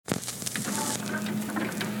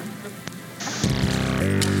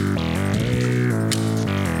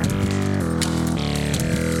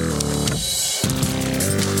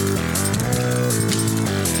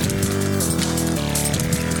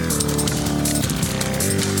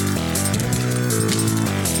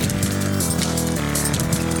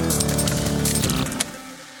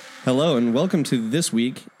Hello and welcome to this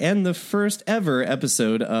week and the first ever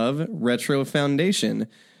episode of Retro Foundation.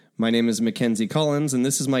 My name is Mackenzie Collins and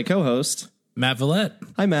this is my co-host, Matt Villette.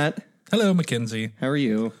 Hi, Matt. Hello, Mackenzie. How are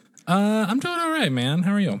you? I'm doing all right, man.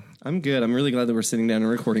 How are you? I'm good. I'm really glad that we're sitting down and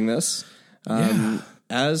recording this.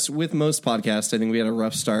 As with most podcasts, I think we had a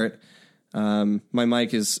rough start. My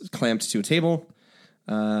mic is clamped to a table.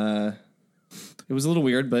 It was a little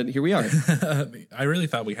weird, but here we are. I really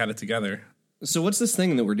thought we had it together. So what's this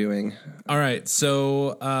thing that we're doing? All right.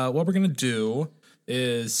 So what we're going to do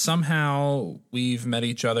is somehow we've met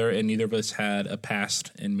each other and neither of us had a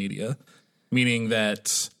past in media, meaning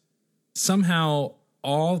that somehow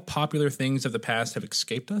all popular things of the past have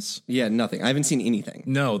escaped us. Yeah, nothing. I haven't seen anything.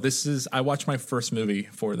 No, I watched my first movie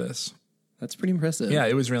for this. That's pretty impressive. Yeah,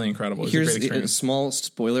 it was really incredible. It was Here's a great experience. a small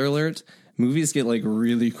spoiler alert. Movies get like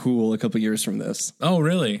really cool a couple years from this. Oh,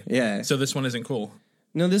 really? Yeah. So this one isn't cool.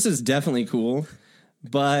 No, this is definitely cool,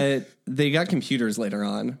 but they got computers later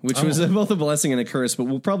on, which was both a blessing and a curse, but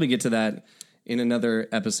we'll probably get to that in another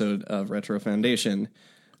episode of Retro Foundation.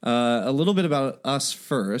 A little bit about us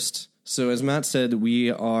first. So as Matt said,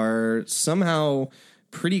 we are somehow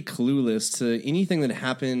pretty clueless to anything that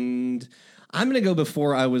happened. I'm going to go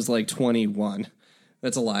before I was like 21.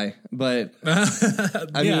 That's a lie. But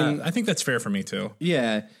I mean, I think that's fair for me too.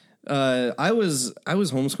 Yeah. I was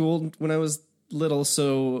homeschooled when I was little,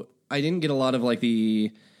 so I didn't get a lot of like the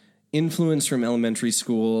influence from elementary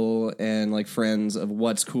school and like friends of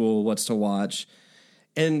what's cool, what's to watch.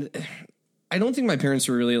 And I don't think my parents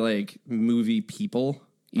were really like movie people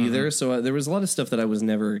either. Mm-hmm. So there was a lot of stuff that I was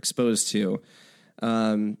never exposed to.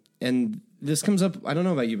 And this comes up, I don't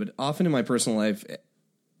know about you, but often in my personal life,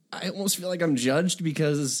 I almost feel like I'm judged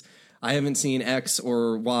because I haven't seen X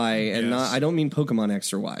or Y, and I don't mean Pokemon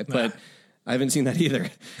X or Y, but I haven't seen that either.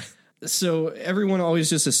 So everyone always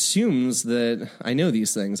just assumes that I know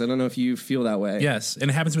these things. I don't know if you feel that way. Yes, and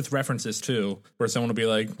it happens with references too, where someone will be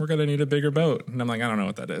like, "We're gonna need a bigger boat," and I'm like, "I don't know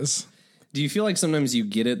what that is." Do you feel like sometimes you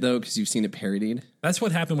get it though because you've seen it parodied? That's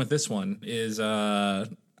what happened with this one. Is I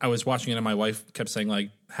was watching it and my wife kept saying like,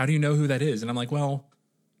 "How do you know who that is?" And I'm like, "Well,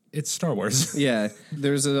 it's Star Wars." Yeah,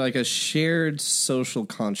 there's a shared social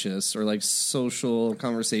conscious or like social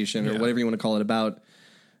conversation or whatever you want to call it about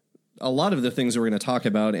a lot of the things that we're going to talk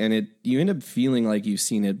about, and you end up feeling like you've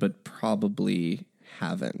seen it, but probably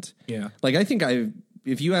haven't. Yeah. Like I think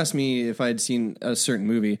if you asked me if I'd seen a certain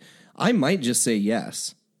movie, I might just say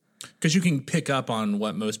yes. Because you can pick up on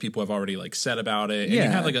what most people have already like said about it, and you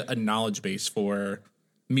have like a knowledge base for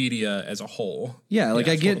media as a whole. Yeah, like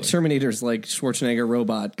I get Terminators like Schwarzenegger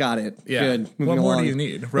robot. Got it. Yeah. Good. What more do you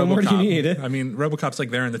need? RoboCop. What more do you need? I mean, RoboCop's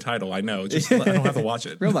like there in the title. I know. Just I don't have to watch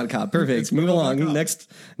it. Robot Cop. Perfect. Move along.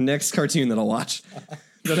 Next cartoon that I'll watch.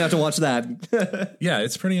 Don't have to watch that. Yeah,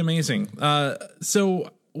 it's pretty amazing. So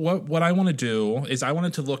what I want to do is I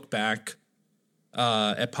wanted to look back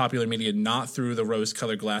at popular media not through the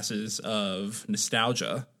rose-colored glasses of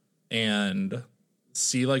nostalgia and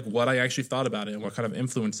see like what I actually thought about it and what kind of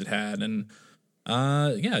influence it had, and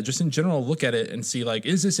just in general look at it and see like,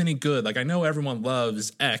 is this any good? Like I know everyone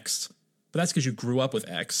loves X, but that's because you grew up with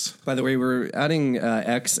X. By the way, we're adding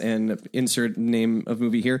X and insert name of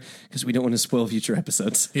movie here because we don't want to spoil future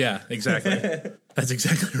episodes. Yeah, exactly. That's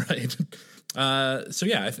exactly right. So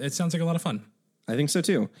yeah, it sounds like a lot of fun. I think so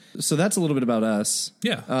too. So that's a little bit about us.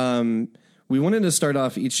 Yeah. We wanted to start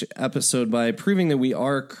off each episode by proving that we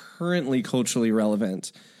are currently culturally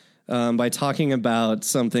relevant by talking about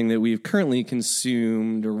something that we've currently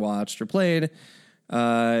consumed or watched or played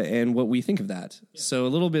and what we think of that. Yeah. So a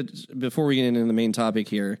little bit before we get into the main topic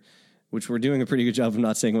here, which we're doing a pretty good job of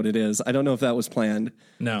not saying what it is. I don't know if that was planned.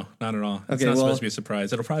 No, not at all. It's not supposed to be a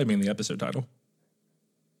surprise. It'll probably be in the episode title.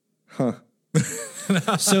 Huh.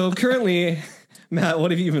 So currently... Matt,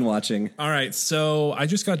 what have you been watching? All right, so I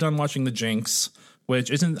just got done watching The Jinx,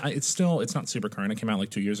 which it's not super current. It came out like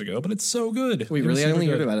 2 years ago, but it's so good. Wait, really? I only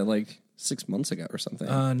heard about it like 6 months ago or something.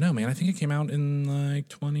 No, man, I think it came out in like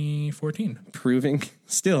 2014. Proving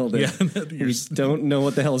still that we don't know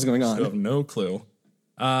what the hell is going on. Still have no clue.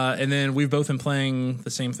 And then we've both been playing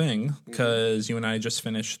the same thing because you and I just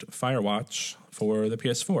finished Firewatch for the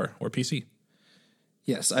PS4 or PC.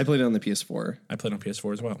 Yes, I played it on the PS4. I played on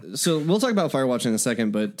PS4 as well. So we'll talk about Firewatch in a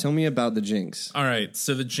second, but tell me about The Jinx. All right,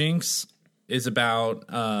 so The Jinx is about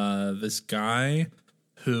this guy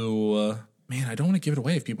who, man, I don't want to give it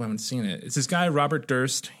away if people haven't seen it. It's this guy, Robert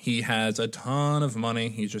Durst. He has a ton of money.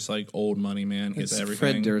 He's just like old money, man. He has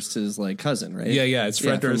everything. Fred Durst's like cousin, right? Yeah, it's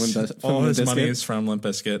Fred Durst. All his money is from Limp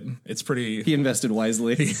Bizkit. It's pretty... He invested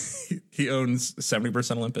wisely. He owns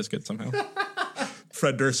 70% of Limp Bizkit somehow.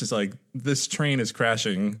 Fred Durst is like, this train is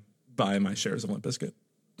crashing. Buy my shares of Limp Bizkit.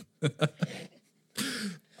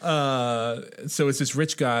 So it's this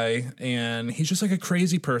rich guy, and he's just like a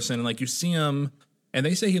crazy person. And like you see him, and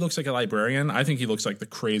they say he looks like a librarian. I think he looks like the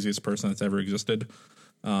craziest person that's ever existed.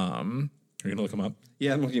 You're gonna look him up.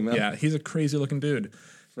 Yeah, I'm looking him up. Yeah, he's a crazy looking dude.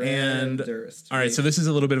 Fred Durst. All right, so this is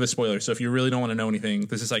a little bit of a spoiler. So if you really don't want to know anything,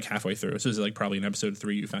 this is like halfway through. So this is like probably in episode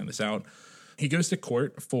 3 you find this out. He goes to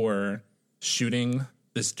court for shooting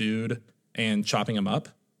this dude and chopping him up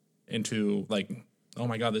into like, oh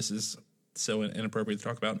my God, this is so inappropriate to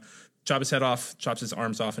talk about. Chop his head off, chops his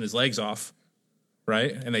arms off and his legs off,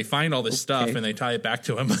 right? And they find all this stuff and they tie it back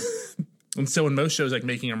to him. And so in most shows like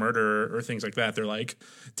Making a Murderer or things like that, they're like,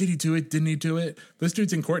 did he do it? Didn't he do it? This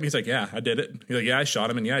dude's in court and he's like, yeah, I did it. He's like, yeah, I shot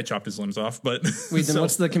him and yeah, I chopped his limbs off. But wait, then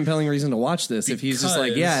what's the compelling reason to watch this if he's just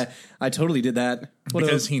like, yeah, I totally did that?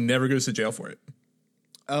 Because he never goes to jail for it.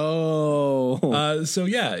 Oh. So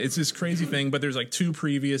yeah, it's this crazy thing, but there's like 2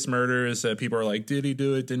 previous murders that people are like, did he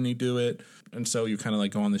do it? Didn't he do it? And so you kind of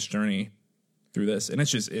like go on this journey through this. And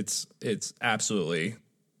it's just, it's absolutely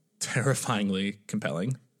terrifyingly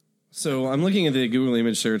compelling. So I'm looking at the Google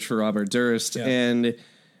image search for Robert Durst, and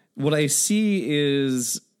what I see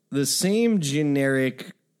is the same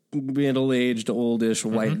generic middle-aged, oldish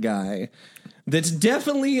white guy that's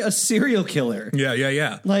definitely a serial killer.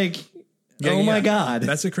 Yeah. Like, my God.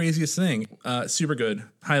 That's the craziest thing. Super good.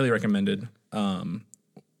 Highly recommended.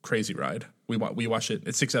 Crazy ride. We watch it.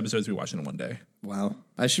 It's 6 episodes. We watch it in one day. Wow.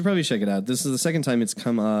 I should probably check it out. This is the second time it's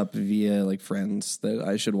come up via like friends that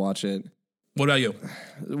I should watch it. What about you?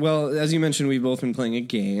 Well, as you mentioned, we've both been playing a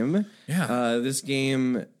game. Yeah. This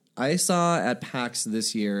game I saw at PAX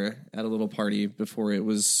this year at a little party before it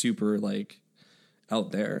was super like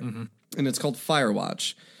out there. And it's called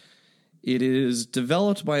Firewatch. It is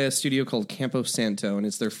developed by a studio called Campo Santo, and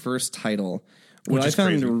it's their first title. What I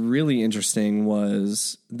found really interesting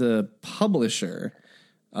was the publisher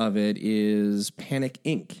of it is Panic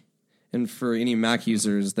Inc. And for any Mac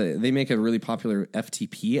users, they make a really popular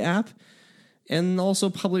FTP app and also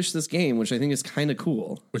publish this game, which I think is kind of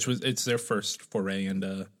cool. It's their first foray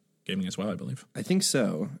into gaming as well, I believe. I think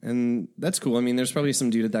so. And that's cool. I mean, there's probably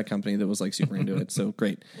some dude at that company that was like super into it. So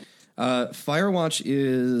great. Firewatch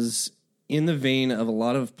is in the vein of a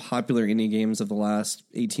lot of popular indie games of the last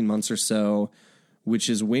 18 months or so, which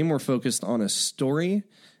is way more focused on a story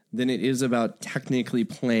than it is about technically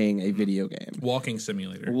playing a video game. Walking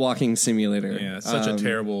simulator. Yeah, such a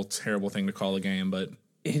terrible, terrible thing to call a game, but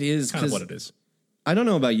it is kind of what it is. I don't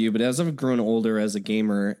know about you, but as I've grown older as a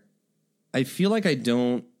gamer, I feel like I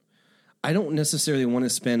don't necessarily want to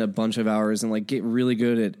spend a bunch of hours and like get really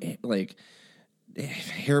good at like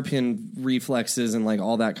hairpin reflexes and like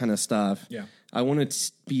all that kind of stuff. Yeah. I want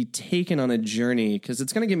to be taken on a journey because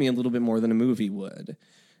it's going to give me a little bit more than a movie would.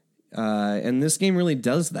 And this game really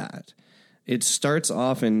does that. It starts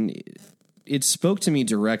off and it spoke to me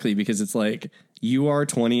directly because it's like, you are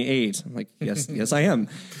 28. I'm like, yes, I am.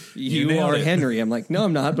 You are Henry. I'm like, no,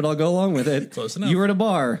 I'm not, but I'll go along with it. Close enough. You were at a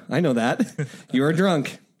bar. I know that. You are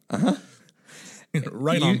drunk. On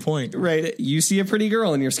point. Right. You see a pretty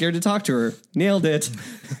girl and you're scared to talk to her. Nailed it.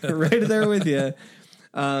 Right there with you.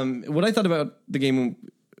 What I thought about the game,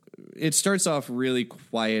 it starts off really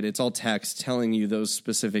quiet. It's all text telling you those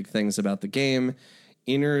specific things about the game,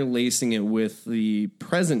 interlacing it with the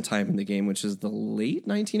present time in the game, which is the late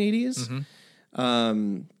 1980s.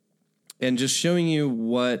 And just showing you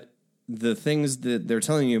what the things that they're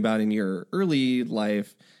telling you about in your early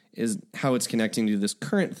life is how it's connecting to this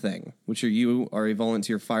current thing, which you are a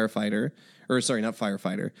volunteer firefighter, or sorry, not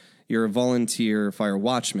firefighter. You're a volunteer fire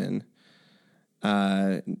watchman,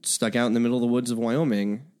 stuck out in the middle of the woods of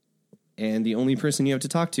Wyoming. And the only person you have to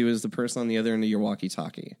talk to is the person on the other end of your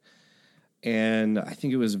walkie-talkie. And I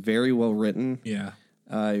think it was very well written. Yeah.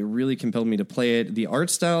 It really compelled me to play it. The art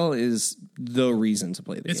style is the reason to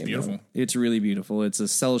play the game. It's beautiful. Though. It's really beautiful. It's a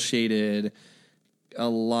cel-shaded, a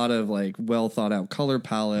lot of like well thought out color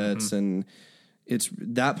palettes, and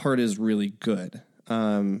that part is really good.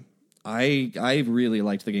 I really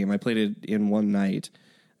liked the game. I played it in one night,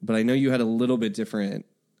 but I know you had a little bit different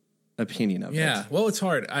opinion of it. Yeah, well, it's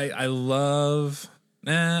hard. I like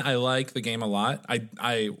the game a lot. I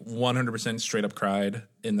 100% straight up cried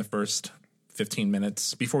in the first 15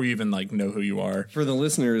 minutes before you even like know who you are. For the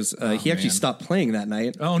listeners, he actually stopped playing that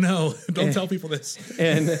night. Oh no! Don't tell people this.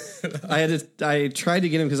 And I tried to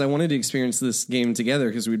get him because I wanted to experience this game together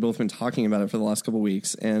because we'd both been talking about it for the last couple of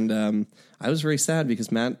weeks, and I was very sad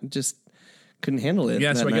because Matt just couldn't handle it.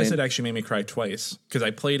 Yeah, so I night. guess it actually made me cry twice because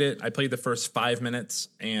I played it. I played the first 5 minutes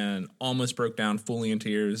and almost broke down fully in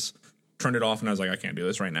tears. turned it off, and I was like, I can't do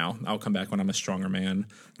this right now. I'll come back when I'm a stronger man.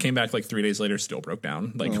 Came back like 3 days later, still broke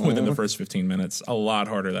down. Like within the first 15 minutes, a lot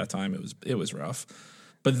harder that time. It was rough.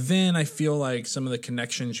 But then I feel like some of the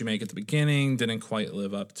connections you make at the beginning didn't quite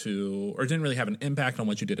live up to, or didn't really have an impact on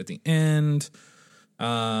what you did at the end.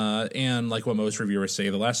 And like what most reviewers say,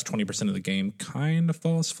 the last 20% of the game kind of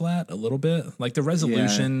falls flat a little bit. Like the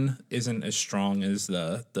resolution isn't as strong as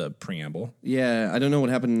the preamble. Yeah, I don't know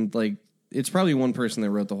what happened. Like, it's probably one person that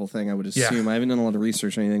wrote the whole thing, I would assume. I haven't done a lot of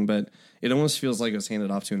research or anything, but it almost feels like it was handed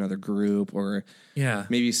off to another group, or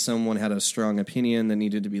maybe someone had a strong opinion that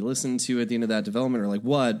needed to be listened to at the end of that development, or like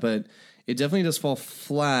what, but it definitely does fall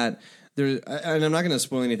flat. And I'm not going to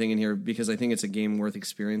spoil anything in here because I think it's a game worth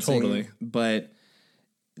experiencing. Totally. But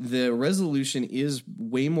the resolution is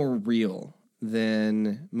way more real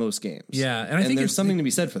than most games. Yeah, and I think there's something to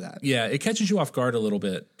be said for that. Yeah, it catches you off guard a little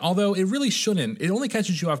bit. Although it really shouldn't. It only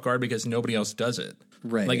catches you off guard because nobody else does it.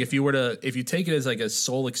 Right. Like if you take it as like a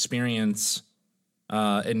sole experience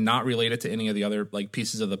and not relate it to any of the other like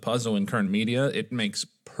pieces of the puzzle in current media, it makes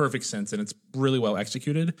perfect sense and it's really well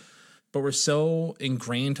executed. But we're so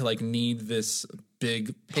ingrained to like need this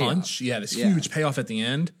big punch. Yeah, this huge payoff at the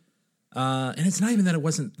end. And it's not even that it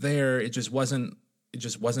wasn't there. It just wasn't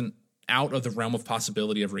out of the realm of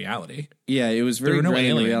possibility of reality. Yeah, it was very grounded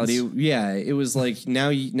in reality. Yeah, it was like now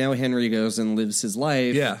Henry goes and lives his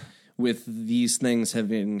life with these things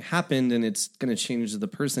having happened, and it's going to change the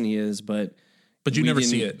person he is, but you never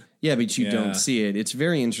see it. Yeah, but you don't see it. It's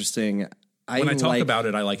very interesting. When I talk about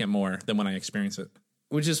it, I like it more than when I experience it.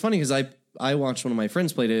 Which is funny because I watched one of my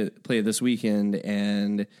friends play it this weekend,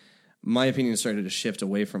 and my opinion started to shift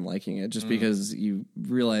away from liking it just because you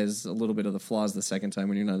realize a little bit of the flaws the second time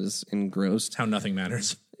when you're not as engrossed. How nothing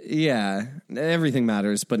matters. Yeah, everything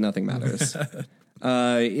matters, but nothing matters.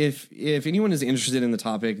 If anyone is interested in the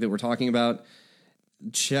topic that we're talking about,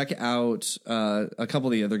 check out a couple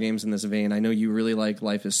of the other games in this vein. I know you really like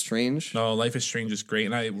Life is Strange. Oh, Life is Strange is great.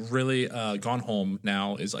 And I really, Gone Home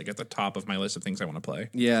now is like at the top of my list of things I want to play.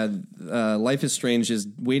 Yeah, Life is Strange is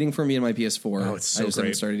waiting for me in my PS4. Oh, it's so I just great.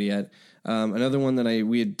 haven't started yet. Another one that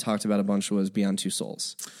we had talked about a bunch was Beyond Two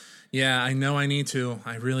Souls. Yeah, I know I need to.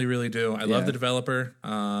 I really, really do. I love the developer.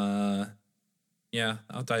 Yeah,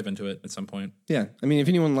 I'll dive into it at some point. Yeah, I mean, if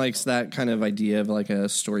anyone likes that kind of idea of like a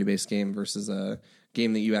story-based game versus a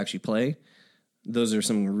game that you actually play, those are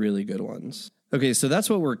some really good ones. Okay, so that's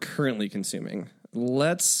what we're currently consuming.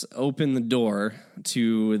 Let's open the door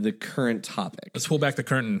to the current topic. Let's pull back the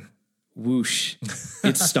curtain. Whoosh.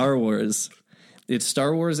 It's Star Wars. It's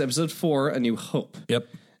Star Wars Episode 4, A New Hope. Yep.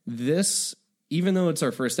 This, even though it's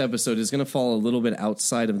our first episode, is going to fall a little bit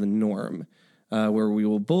outside of the norm, where we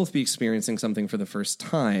will both be experiencing something for the first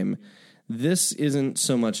time. This isn't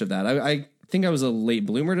so much of that. I think I was a late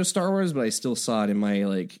bloomer to Star Wars, but I still saw it in my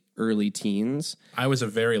like early teens. I was a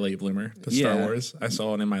very late bloomer to Star Wars. I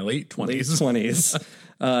saw it in my late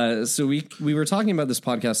 20s. So we were talking about this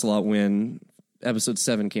podcast a lot when Episode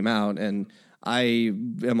 7 came out, and I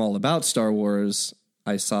am all about Star Wars.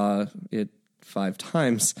 I saw it 5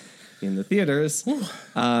 times in the theaters.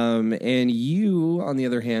 And you, on the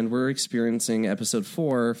other hand, were experiencing Episode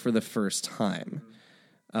 4 for the first time.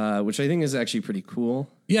 Which I think is actually pretty cool.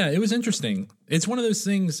 Yeah, it was interesting. It's one of those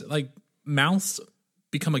things, like, mouths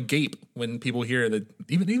become agape when people hear that.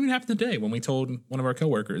 Even happened today when we told one of our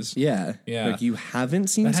coworkers. Yeah. Like, you haven't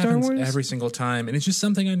seen Star Wars? Every single time. And it's just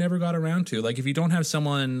something I never got around to. Like, if you don't have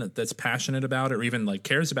someone that's passionate about it or even, like,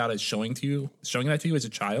 cares about it showing that to you as a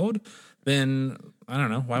child, then I don't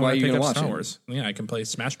know. Why would I pick up Star Wars? Yeah, I can play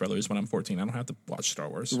Smash Brothers when I'm 14. I don't have to watch Star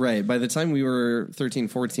Wars. Right. By the time we were 13,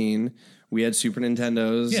 14, we had Super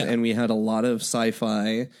Nintendos and we had a lot of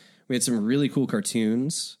sci-fi. We had some really cool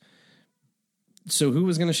cartoons. So who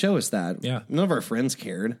was going to show us that? Yeah. None of our friends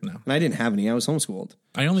cared. No. And I didn't have any. I was homeschooled.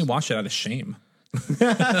 I only watched it out of shame.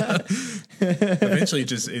 Eventually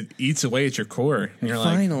it eats away at your core. And you're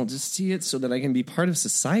Fine, I'll just see it so that I can be part of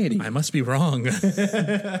society. I must be wrong.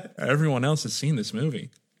 Everyone else has seen this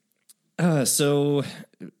movie. So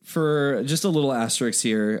for just a little asterisk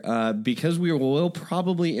here, because we will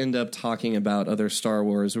probably end up talking about other Star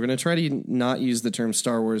Wars, we're going to try to not use the term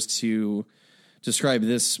Star Wars to describe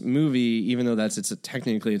this movie, even though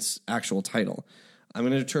technically its actual title. I'm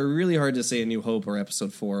going to try really hard to say A New Hope or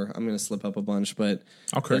Episode 4. I'm going to slip up a bunch, but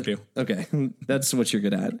I'll correct you. Okay, that's what you're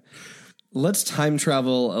good at. Let's time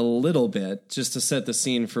travel a little bit just to set the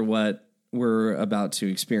scene for what we're about to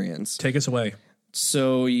experience. Take us away.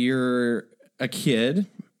 So you're a kid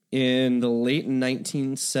in the late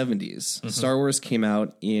 1970s. Star Wars came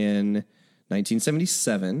out in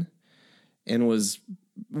 1977 and was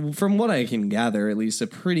from what I can gather, at least a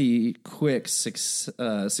pretty quick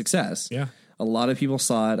success. Yeah. A lot of people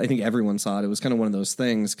saw it. I think everyone saw it. It was kind of one of those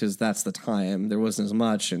things because that's the time. There wasn't as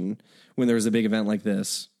much. And when there was a big event like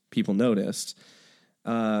this, people noticed.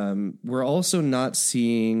 We're also not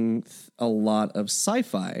seeing a lot of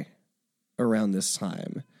sci-fi around this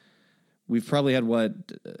time. We've probably had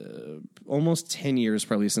almost 10 years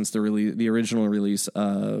probably since the original release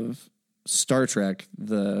of Star Trek,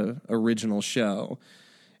 the original show.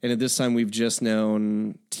 And at this time, we've just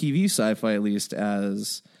known TV sci-fi, at least,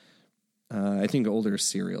 as I think older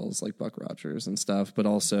serials like Buck Rogers and stuff, but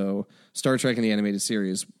also Star Trek and the animated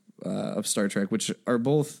series of Star Trek, which are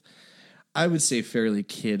both, I would say, fairly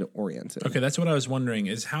kid-oriented. Okay, that's what I was wondering,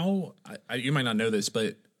 is how, you might not know this,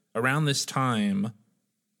 but around this time,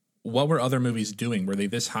 what were other movies doing? Were they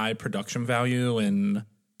this high production value and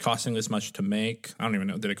costing this much to make? I don't even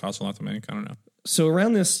know. Did it cost a lot to make? I don't know. So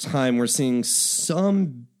around this time, we're seeing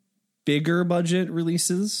some bigger budget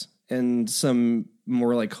releases and some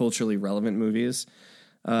more like culturally relevant movies.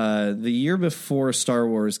 The year before Star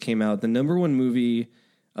Wars came out, the number one movie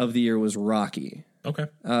of the year was Rocky. Okay.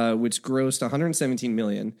 Which grossed $117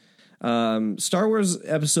 million. Star Wars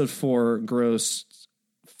Episode 4 grossed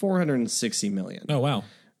 $460 million. Oh, wow.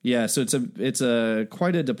 Yeah, so it's a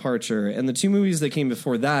quite a departure. And the two movies that came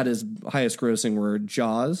before that as highest grossing were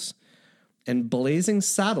Jaws and Blazing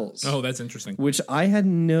Saddles. Oh, that's interesting. Which I had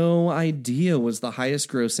no idea was the highest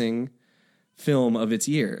grossing film of its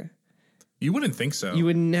year. You wouldn't think so. You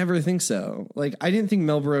would never think so. Like, I didn't think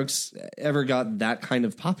Mel Brooks ever got that kind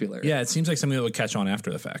of popular. Yeah, it seems like something that would catch on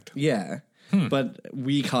after the fact. Yeah. But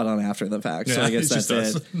we caught on after the fact, so Yeah, I guess it's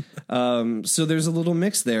that's just it. So there's a little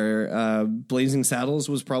mix there. Blazing Saddles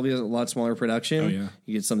was probably a lot smaller production. Oh, yeah.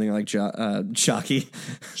 You get something like Jockey.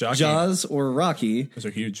 Jaws or Rocky. Those are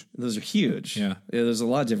huge. Those are huge. Yeah. There's a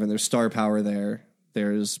lot different. There's star power there.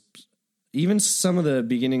 There's even some of the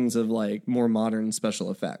beginnings of like more modern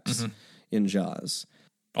special effects in Jaws.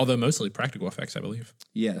 Although mostly practical effects, I believe.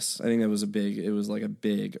 Yes, I think it was like a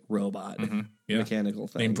big robot mechanical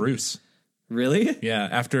thing. Named Bruce. Really? Yeah,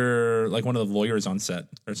 after like one of the lawyers on set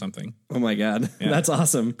or something. Oh my God. That's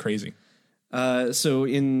awesome. Crazy. So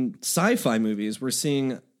in sci-fi movies, we're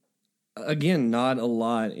seeing, again, not a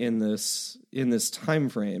lot in this time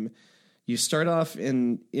frame. You start off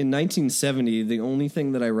in 1970. The only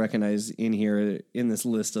thing that I recognize in here in this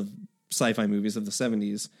list of sci-fi movies of the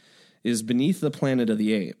 70s is Beneath the Planet of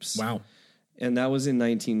the Apes. Wow. And that was in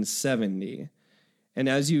 1970. And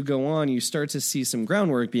as you go on, you start to see some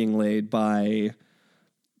groundwork being laid by,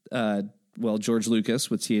 George Lucas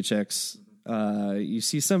with THX. You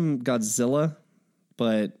see some Godzilla,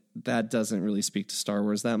 but that doesn't really speak to Star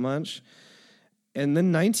Wars that much. And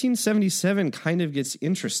then 1977 kind of gets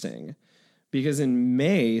interesting because in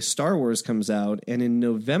May, Star Wars comes out, and in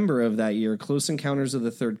November of that year, Close Encounters of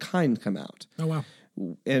the Third Kind come out. Oh, wow.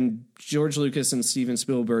 And George Lucas and Steven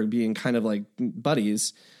Spielberg being kind of like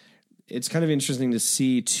buddies, it's kind of interesting to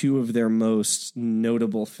see two of their most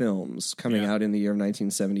notable films coming out in the year of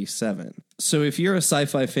 1977. So if you're a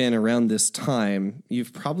sci-fi fan around this time,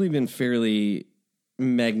 you've probably been fairly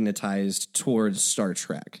magnetized towards Star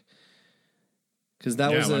Trek. Because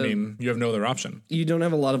that was you have no other option. You don't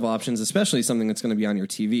have a lot of options, especially something that's going to be on your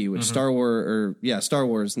TV, which Star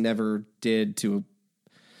Wars never did to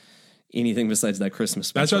anything besides that Christmas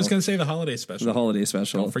special. That's what I was going to say, the holiday special. The holiday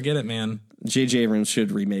special. Don't forget it, man. J.J. Abrams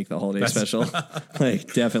should remake the holiday special.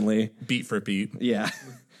 Like, definitely. Beat for beat. Yeah.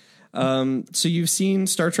 So you've seen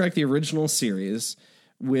Star Trek, the original series,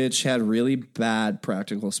 which had really bad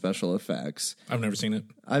practical special effects. I've never seen it.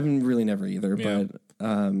 I've really never either, but...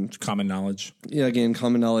 It's common knowledge. Yeah, again,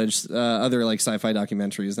 common knowledge. Other like sci-fi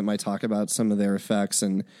documentaries that might talk about some of their effects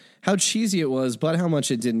and how cheesy it was, but how much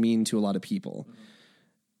it did mean to a lot of people.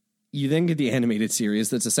 You then get the animated series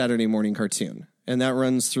that's a Saturday morning cartoon, and that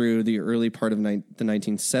runs through the early part of the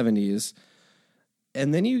 1970s.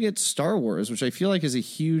 And then you get Star Wars, which I feel like is a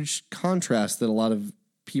huge contrast that a lot of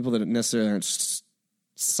people that necessarily aren't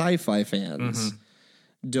sci-fi fans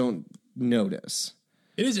don't notice.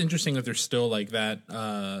 It is interesting that there's still like that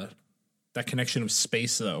connection of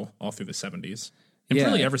space though all through the 70s, and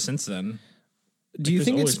really ever since then. Do you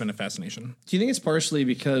think always been a fascination? Do you think it's partially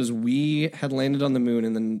because we had landed on the moon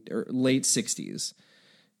in the late 60s,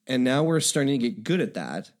 and now we're starting to get good at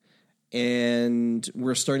that, and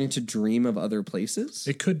we're starting to dream of other places?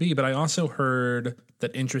 It could be, but I also heard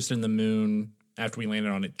that interest in the moon after we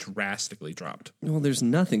landed on it drastically dropped. Well, there's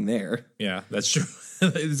nothing there. Yeah, that's true.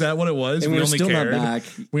 Is that what it was? And we're still not back.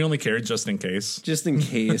 We only cared just in case. Just in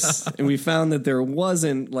case. And we found that there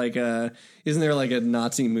wasn't like isn't there like a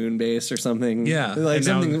Nazi moon base or something? Yeah. Like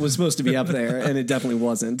something that was supposed to be up there, and it definitely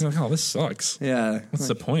wasn't. Oh, this sucks. Yeah. What's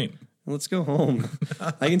the point? Let's go home.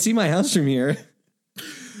 I can see my house from here.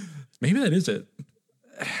 Maybe that is it.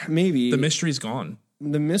 Maybe. The mystery's gone.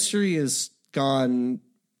 The mystery is gone,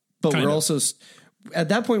 but Kind we're of. also... At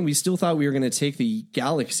that point, we still thought we were going to take the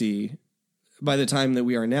galaxy by the time that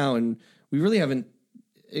we are now, and we really haven't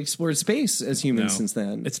explored space as humans since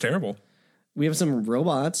then. It's terrible. We have some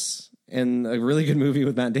robots and a really good movie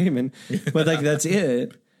with Matt Damon, but like that's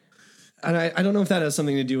it. And I don't know if that has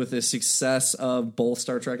something to do with the success of both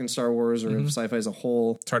Star Trek and Star Wars, or of sci-fi as a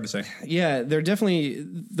whole. It's hard to say. Yeah, they're definitely...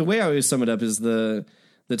 The way I always sum it up is that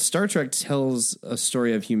Star Trek tells a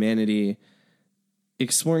story of humanity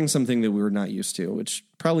exploring something that we were not used to, which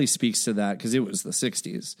probably speaks to that, because it was the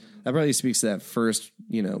 60s. That probably speaks to that first,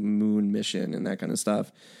 moon mission and that kind of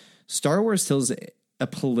stuff. Star Wars tells a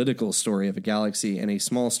political story of a galaxy and a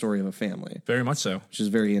small story of a family. Very much so. Which is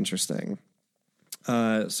very interesting.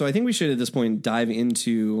 So I think we should, at this point, dive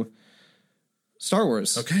into Star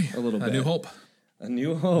Wars. Okay. A little bit. A New Hope. A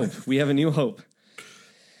New Hope. We have a new hope.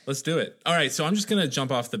 Let's do it. All right. So I'm just going to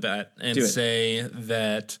jump off the bat and say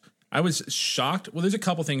that I was shocked. Well, there's a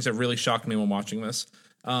couple things that really shocked me when watching this.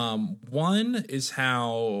 One is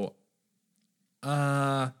how,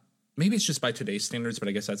 maybe it's just by today's standards, but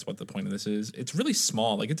I guess that's what the point of this is. It's really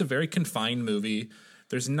small. Like, it's a very confined movie.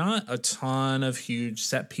 There's not a ton of huge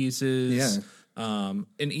set pieces. Yeah. And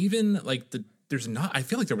even like I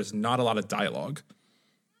feel like there was not a lot of dialogue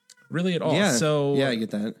really at all. Yeah. So yeah, I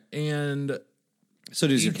get that. And so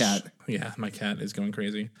does your cat. Yeah, my cat is going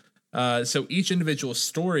crazy. So each individual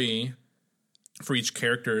story for each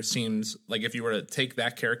character seems like if you were to take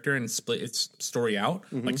that character and split its story out,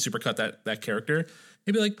 like supercut that character,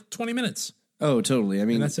 it'd be like 20 minutes. Oh, totally. I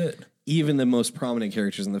mean, And that's it. Even the most prominent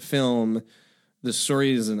characters in the film, the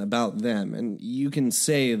story isn't about them. And you can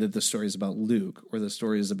say that the story is about Luke, or the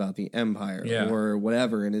story is about the Empire, or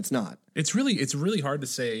whatever, and it's not. It's really hard to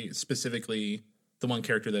say specifically the one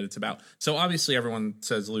character that it's about. So obviously everyone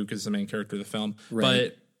says Luke is the main character of the film,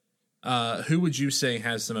 Right. but who would you say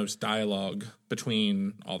has the most dialogue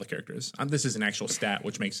between all the characters? This is an actual stat,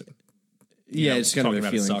 which makes it. Yeah, it's kind of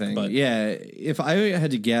a feeling thing. But yeah, if I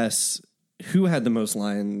had to guess who had the most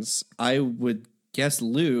lines, I would guess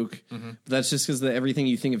Luke. But that's just because everything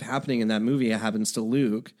you think of happening in that movie happens to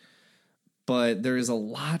Luke. But there is a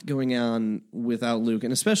lot going on without Luke,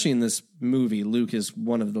 and especially in this movie, Luke is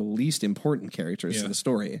one of the least important characters to the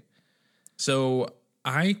story. So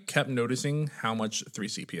I kept noticing how much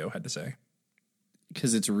 3CPO had to say.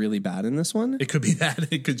 Because it's really bad in this one? It could be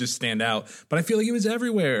that. It could just stand out. But I feel like he was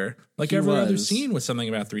everywhere. Like every other scene was something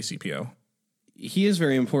about 3CPO. He is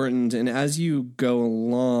very important, and as you go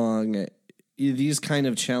along, these kind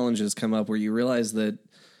of challenges come up where you realize that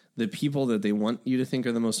the people that they want you to think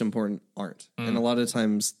are the most important aren't. And a lot of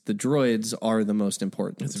times the droids are the most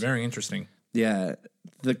important. It's very interesting. Yeah.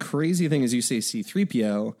 The crazy thing is you say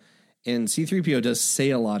C-3PO, and C-3PO does say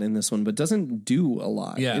a lot in this one, but doesn't do a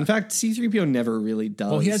lot. Yeah. In fact, C-3PO never really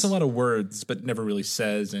does. Well, he has a lot of words, but never really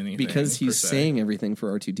says anything. Because he's saying everything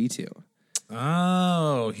for R2-D2.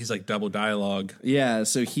 Oh, he's like double dialogue. Yeah,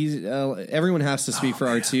 so he's everyone has to speak for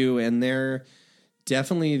R2, and they're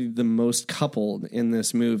definitely the most coupled in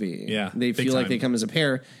this movie. Yeah, they feel like they come as a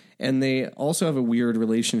pair, and they also have a weird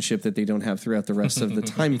relationship that they don't have throughout the rest of the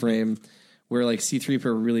time frame, where like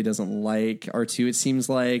C-3PO really doesn't like R2. It seems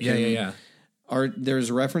like Yeah.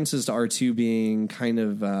 There's references to R2 being kind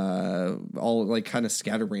of all like kind of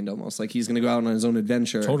scatterbrained almost, like he's going to go out on his own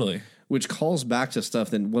adventure. Totally. Which calls back to stuff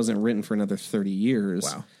that wasn't written for another 30 years.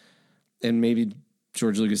 Wow. And maybe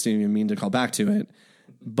George Lucas didn't even mean to call back to it.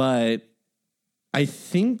 But I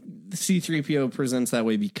think C-3PO presents that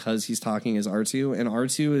way because he's talking as R2, and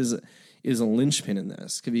R2 is a linchpin in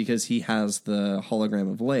this because he has the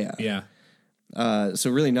hologram of Leia. Yeah. So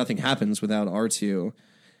really nothing happens without R2.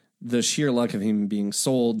 The sheer luck of him being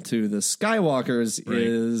sold to the Skywalkers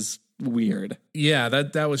is weird. Yeah,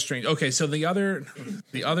 that was strange. Okay, so the other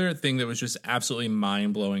thing that was just absolutely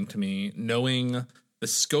mind-blowing to me, knowing the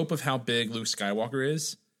scope of how big Luke Skywalker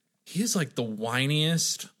is, he is like the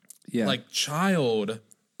whiniest like child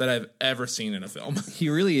that I've ever seen in a film. He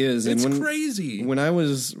really is. It's crazy. When I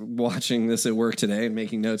was watching this at work today and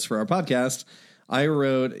making notes for our podcast, I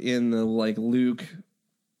wrote in the like Luke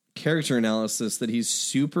character analysis that he's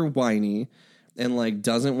super whiny and like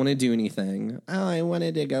doesn't want to do anything. Oh, I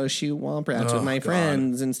wanted to go shoot womp rats with my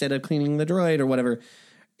friends instead of cleaning the droid or whatever.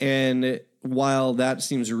 And while that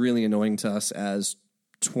seems really annoying to us as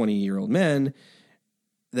 20-year-old men,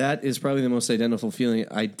 that is probably the most identifiable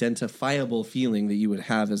feeling that you would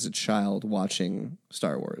have as a child watching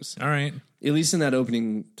Star Wars. All right. At least in that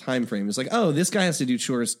opening time frame. It's like, oh, this guy has to do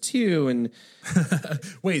chores too. And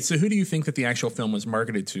wait, so who do you think that the actual film was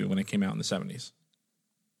marketed to when it came out in the 70s?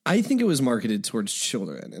 I think it was marketed towards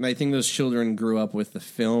children. And I think those children grew up with the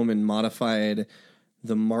film and modified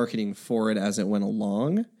the marketing for it as it went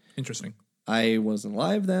along. Interesting. I wasn't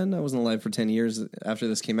alive then. I wasn't alive for 10 years after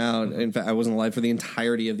this came out. Mm-hmm. In fact, I wasn't alive for the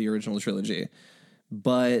entirety of the original trilogy.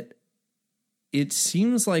 But it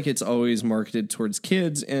seems like it's always marketed towards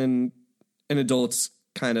kids and adults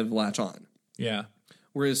kind of latch on. Yeah.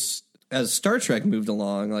 Whereas as Star Trek moved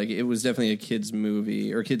along, like it was definitely a kids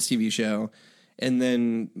movie or kids TV show, and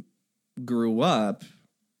then grew up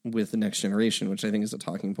with The Next Generation, which I think is a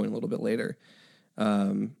talking point a little bit later.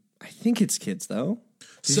 I think it's kids though.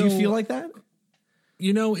 Did you feel like that?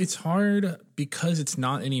 You know, it's hard because it's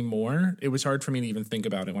not anymore. It was hard for me to even think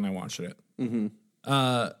about it when I watched it.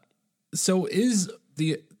 Mm-hmm. So is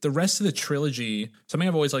the rest of the trilogy, something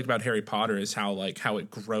I've always liked about Harry Potter is how it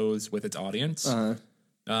grows with its audience. So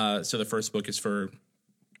the first book is for,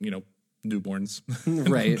 newborns.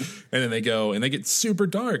 Right. And then they go and they get super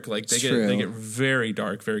dark. Like they get very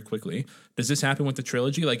dark very quickly. Does this happen with the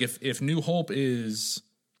trilogy? Like if New Hope is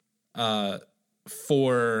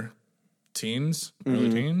for teens, early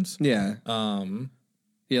teens. Yeah.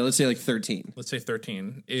 Let's say like 13. Let's say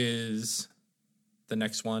 13 is the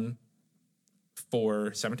next one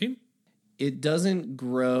for 17. It doesn't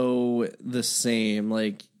grow the same.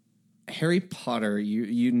 Like Harry Potter,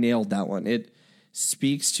 you nailed that one. It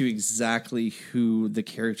speaks to exactly who the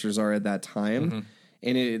characters are at that time.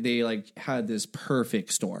 And they like had this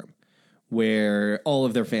perfect storm where all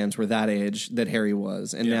of their fans were that age that Harry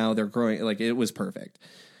was. And now they're growing. Like it was perfect.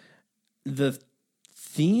 The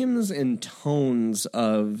themes and tones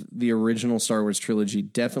of the original Star Wars trilogy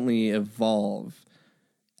definitely evolve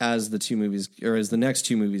as the next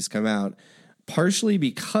two movies come out, partially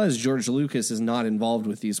because George Lucas is not involved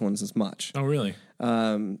with these ones as much. Oh, really?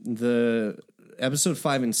 The episode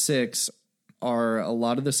 5 and 6 are a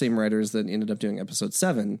lot of the same writers that ended up doing episode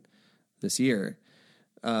 7 this year,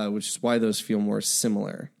 which is why those feel more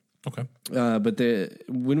similar. Okay. But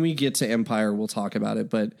when we get to Empire, we'll talk about it,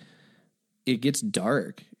 but it gets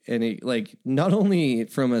dark, and it like not only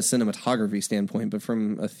from a cinematography standpoint, but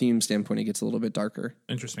from a theme standpoint, it gets a little bit darker.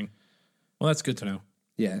 Interesting. Well, that's good to know.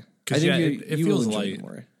 Yeah, I think it feels light.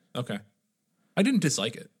 More. Okay. I didn't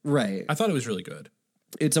dislike it. Right. I thought it was really good.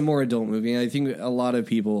 It's a more adult movie. I think a lot of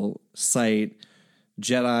people cite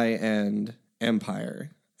Jedi and Empire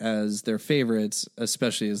as their favorites,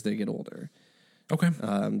 especially as they get older. Okay.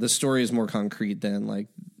 The story is more concrete than like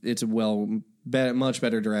it's much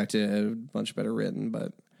better directed, much better written.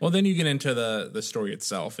 But well, then you get into the story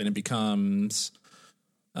itself, and it becomes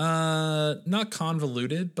not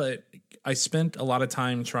convoluted, but I spent a lot of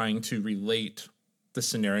time trying to relate the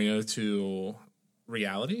scenario to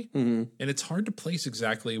reality, and it's hard to place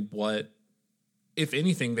exactly what, if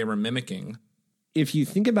anything, they were mimicking. If you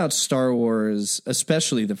think about Star Wars,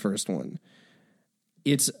 especially the first one,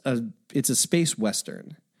 it's a space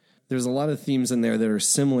western. There's a lot of themes in there that are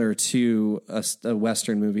similar to a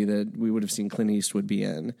western movie that we would have seen Clint Eastwood be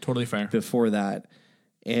in. Totally fair. Before that,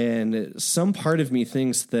 and some part of me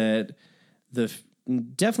thinks that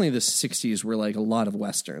definitely the 60s were like a lot of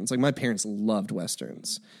westerns. Like my parents loved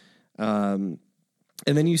westerns.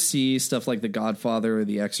 And then you see stuff like The Godfather or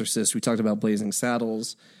The Exorcist. We talked about Blazing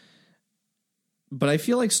Saddles. But I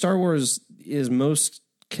feel like Star Wars is most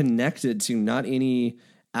connected to not any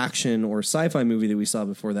action or sci-fi movie that we saw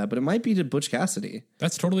before that, but it might be to Butch Cassidy.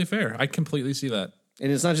 That's totally fair. I completely see that.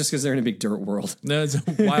 And it's not just because they're in a big dirt world. No, it's a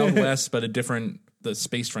Wild West, but the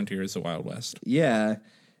space frontier is the Wild West. Yeah.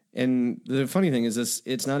 And the funny thing is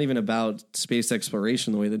it's not even about space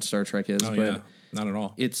exploration the way that Star Trek is. But not at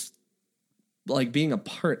all. It's like being a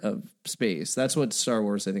part of space. That's what Star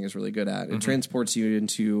Wars, I think, is really good at. It transports you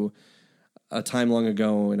into a time long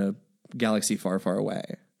ago in a galaxy far, far away.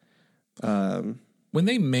 When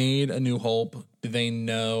they made A New Hope, did they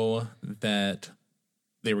know that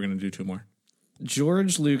they were going to do 2 more?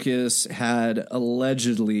 George Lucas had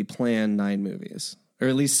allegedly planned 9 movies, or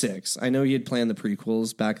at least 6. I know he had planned the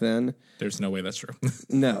prequels back then. There's no way that's true.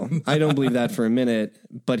 No, I don't believe that for a minute,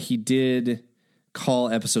 but he did call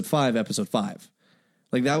episode 5 episode 5.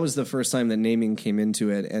 Like that was the first time that naming came into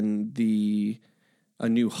it, and A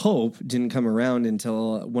New Hope didn't come around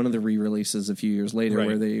until one of the re-releases a few years later,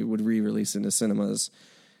 where they would re-release into cinemas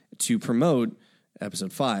to promote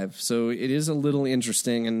episode 5. So it is a little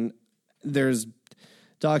interesting, and there's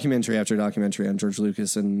documentary after documentary on George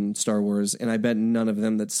Lucas and Star Wars, and I bet none of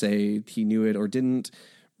them that say he knew it or didn't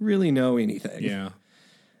really know anything. Yeah.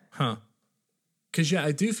 Huh. Because,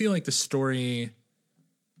 I do feel like the story,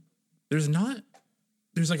 there's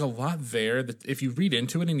like a lot there that if you read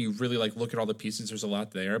into it and you really like look at all the pieces, there's a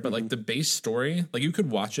lot there. But like the base story, like you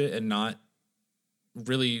could watch it and not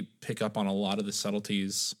really pick up on a lot of the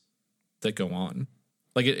subtleties that go on.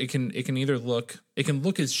 Like it can either look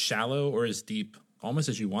as shallow or as deep almost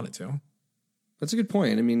as you want it to. That's a good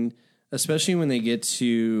point. I mean, especially when they get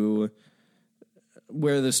to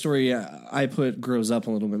where the story I put grows up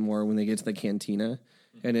a little bit more when they get to the cantina,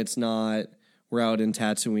 and it's not we're out in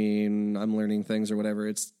Tatooine, I'm learning things or whatever.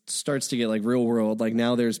 It starts to get like real world. Like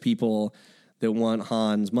now there's people that want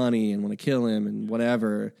Han's money and want to kill him and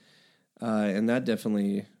whatever. And that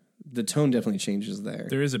definitely, the tone definitely changes there.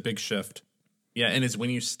 There is a big shift. Yeah, and it's when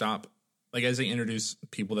you stop, like as they introduce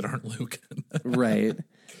people that aren't Luke. Right.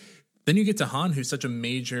 Then you get to Han, who's such a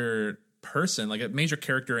major person, like a major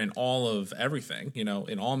character in all of everything, in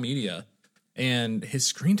all media. And his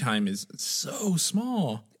screen time is so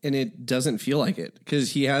small. And it doesn't feel like it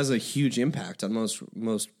because he has a huge impact on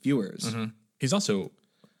most viewers. Mm-hmm. He's also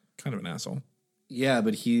kind of an asshole. Yeah,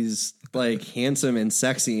 but he's like handsome and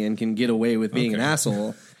sexy and can get away with being an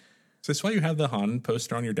asshole. So that's why you have the Han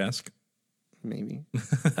poster on your desk? Maybe.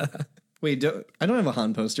 Wait, I don't have a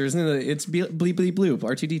Han poster. Isn't it? It's bleep bleep bloop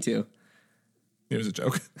R2D2. It was a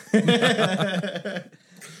joke.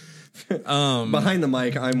 Behind the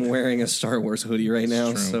mic, I'm wearing a Star Wars hoodie right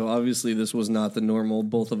now, so obviously this was not the normal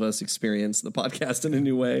both of us experience the podcast in a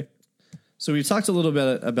new way. So we talked a little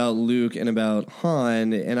bit about Luke and about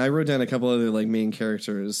Han, and I wrote down a couple other like main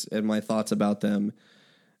characters and my thoughts about them.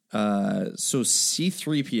 So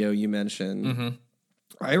C-3PO you mentioned. Mm-hmm.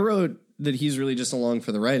 I wrote that he's really just along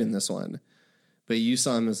for the ride in this one, but you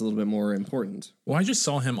saw him as a little bit more important. Well, I just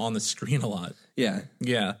saw him on the screen a lot. Yeah.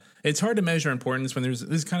 Yeah. It's hard to measure importance when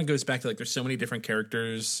this kind of goes back to like there's so many different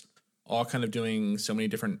characters all kind of doing so many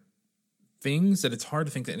different things that it's hard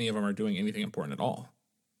to think that any of them are doing anything important at all.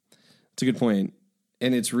 It's a good point.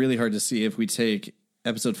 And it's really hard to see if we take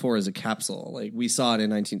episode 4 as a capsule. Like we saw it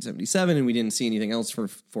in 1977 and we didn't see anything else for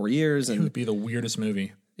 4 years. And it would be the weirdest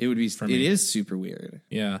movie. It would be, it is super weird.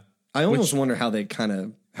 Yeah. I almost wonder how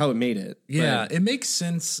it made it. Yeah, it makes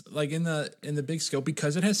sense like in the big scope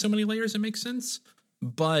because it has so many layers, it makes sense.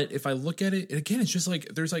 But if I look at it again, it's just like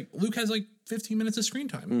there's like Luke has like 15 minutes of screen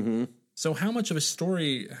time. Mm-hmm. So how much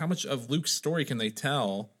of Luke's story can they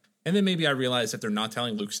tell? And then maybe I realize that they're not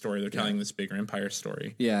telling Luke's story, they're telling this bigger Empire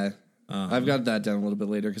story. Yeah. I've got that down a little bit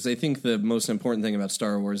later because I think the most important thing about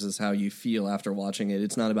Star Wars is how you feel after watching it.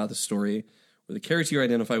 It's not about the story or the character you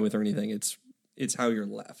identify with or anything. It's how you're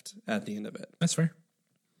left at the end of it. That's fair.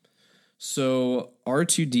 So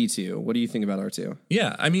R2D2, what do you think about R2?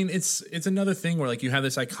 Yeah, I mean it's another thing where like you have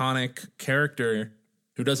this iconic character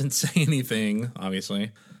who doesn't say anything,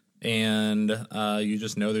 obviously, and you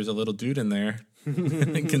just know there's a little dude in there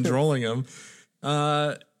controlling him.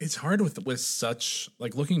 It's hard with such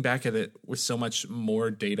like looking back at it with so much more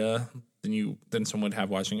data than someone would have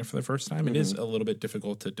watching it for the first time. Mm-hmm. It is a little bit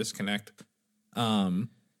difficult to disconnect.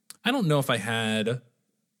 I don't know if I had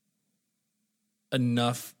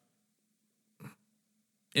enough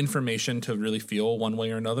information to really feel one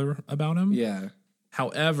way or another about him. Yeah.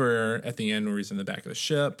 However, at the end where he's in the back of the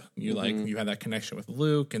ship, you you have that connection with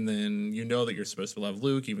Luke, and then you know that you're supposed to love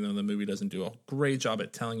Luke, even though the movie doesn't do a great job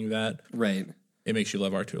at telling you that. Right. It makes you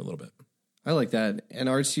love R2 a little bit. I like that. And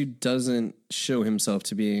R2 doesn't show himself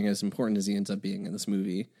to being as important as he ends up being in this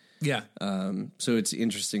movie. Yeah. So it's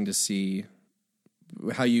interesting to see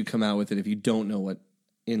how you come out with it if you don't know what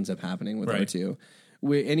ends up happening with R2.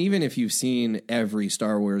 And even if you've seen every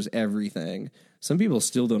Star Wars, everything, some people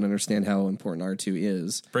still don't understand how important R2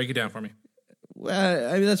 is. Break it down for me.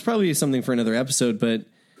 I mean, that's probably something for another episode, but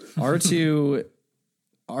R2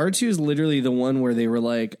 is literally the one where they were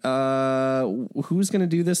like, who's going to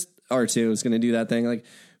do this? R2 is going to do that thing. Like,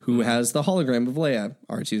 who has the hologram of Leia?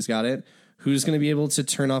 R2's got it. Who's going to be able to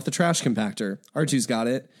turn off the trash compactor? R2's got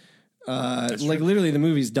it. Like, literally, the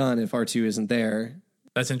movie's done if R2 isn't there.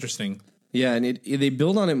 That's interesting. Yeah, and they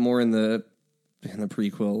build on it more in the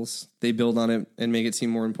prequels. They build on it and make it seem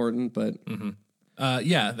more important, but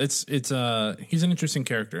yeah, it's he's an interesting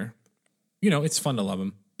character. It's fun to love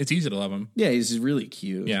him. It's easy to love him. Yeah, he's really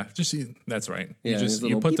cute. Yeah, that's right. Yeah,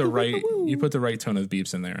 you put the right tone of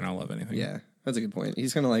beeps in there, and I'll love anything. Yeah, that's a good point.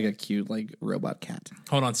 He's kind of like a cute like robot cat.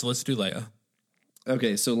 Hold on, so let's do Leia.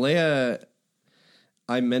 Okay, so Leia,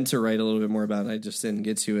 I meant to write a little bit more about it. I just didn't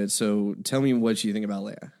get to it. So tell me what you think about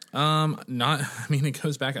Leia. It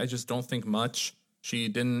goes back. I just don't think much. She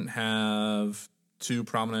didn't have too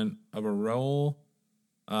prominent of a role.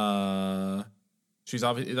 She's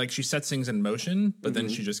obviously like she sets things in motion, but then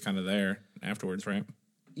she's just kind of there afterwards, right?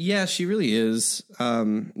 Yeah, she really is.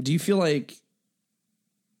 Do you feel like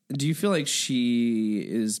she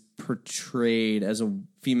is portrayed as a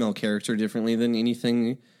female character differently than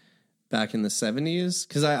anything back in the 70s?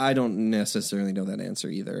 Because I don't necessarily know that answer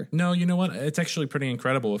either. No, you know what? It's actually pretty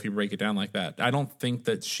incredible if you break it down like that. I don't think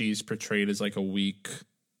that she's portrayed as like a weak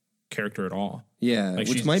character at all. Yeah, like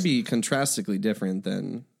which might be contrastically different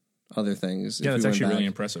than other things. Yeah, that's actually really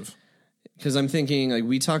impressive. Because I'm thinking, like,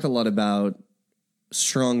 we talk a lot about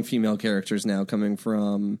strong female characters now coming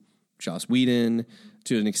from Joss Whedon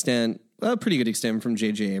to an extent, a pretty good extent from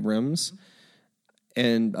J.J. Abrams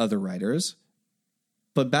and other writers.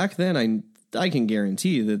 But back then, I can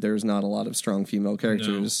guarantee that there's not a lot of strong female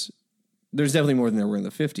characters. No. There's definitely more than there were in the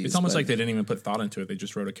 50s. It's almost like they didn't even put thought into it. They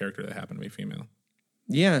just wrote a character that happened to be female.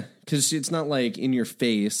 Yeah, because it's not like in your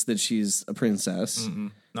face that she's a princess.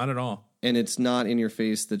 Not at all. And it's not in your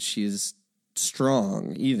face that she's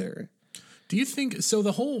strong either. Do you think so?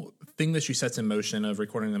 The whole thing that she sets in motion of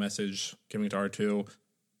recording the message, giving it to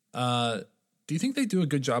R2, do you think they do a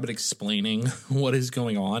good job at explaining what is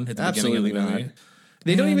going on at the beginning of the movie? Not.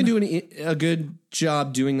 They don't even do a good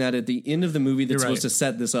job doing that at the end of the movie that's supposed to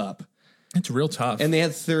set this up. It's real tough. And they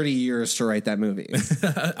had 30 years to write that movie.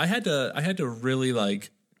 I had to really like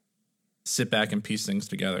sit back and piece things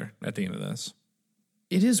together at the end of this.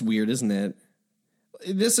 It is weird, isn't it?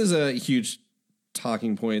 This is a huge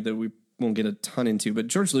talking point that we won't get a ton into, but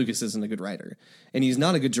George Lucas isn't a good writer, and he's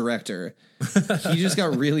not a good director. He just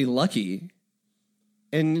got really lucky.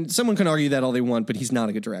 And someone can argue that all they want, but he's not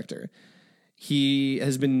a good director. He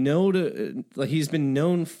has been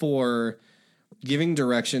known for giving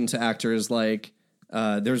direction to actors like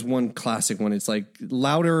there's one classic one. It's like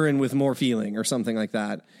louder and with more feeling or something like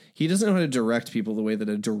that. He doesn't know how to direct people the way that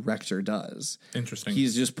a director does. Interesting.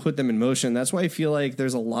 He's just put them in motion. That's why I feel like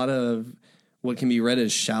there's a lot of what can be read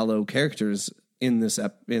as shallow characters in this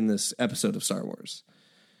episode of Star Wars.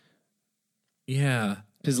 Yeah.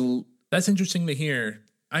 That's interesting to hear.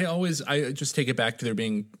 I just take it back to there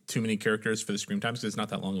being too many characters for the screen times because it's not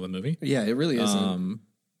that long of a movie. Yeah, it really isn't.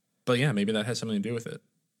 But yeah, maybe that has something to do with it.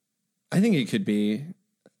 I think it could be.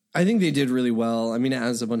 I think they did really well. I mean,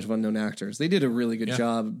 as a bunch of unknown actors, they did a really good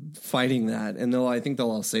job fighting that. And I think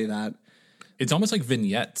they'll all say that. It's almost like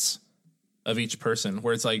vignettes of each person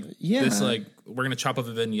where it's like, this, like, we're going to chop up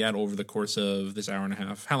a vignette over the course of this hour and a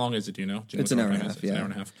half. How long is it? Do you know? It's an hour and a half. It's an hour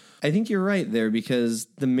and a half. I think you're right there because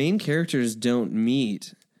the main characters don't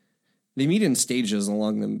meet. They meet in stages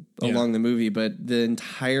along the movie, but the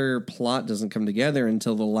entire plot doesn't come together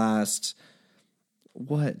until the last,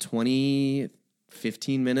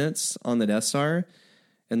 15 minutes on the Death Star.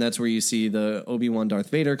 And that's where you see the Obi-Wan Darth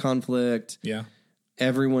Vader conflict. Yeah.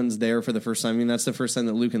 Everyone's there for the first time. I mean, that's the first time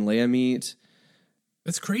that Luke and Leia meet.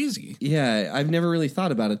 That's crazy. Yeah, I've never really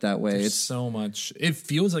thought about it that way. It's so much. It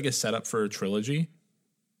feels like a setup for a trilogy.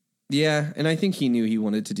 Yeah, and I think he knew he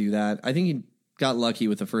wanted to do that. I think he got lucky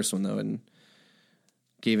with the first one, though, and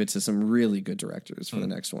gave it to some really good directors for the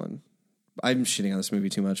next one. I'm shitting on this movie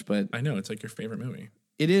too much, but... I know, it's like your favorite movie.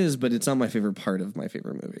 It is, but it's not my favorite part of my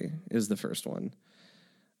favorite movie, is the first one.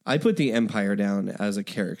 I put the Empire down as a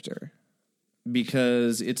character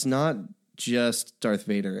because it's not just Darth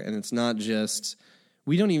Vader, and it's not just...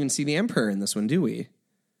 We don't even see the Emperor in this one, do we?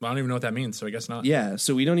 Well, I don't even know what that means, so I guess not. Yeah,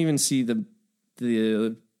 so we don't even see the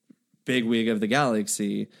bigwig of the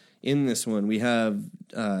galaxy in this one. We have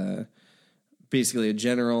basically a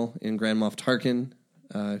general in Grand Moff Tarkin,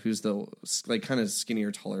 who's the kind of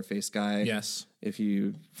skinnier, taller face guy. Yes. If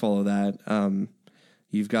you follow that.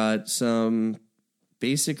 You've got some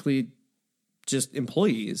basically just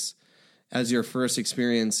employees as your first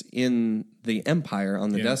experience in the Empire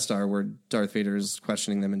on the Death Star, where Darth Vader is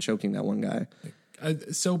questioning them and choking that one guy.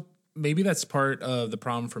 So maybe that's part of the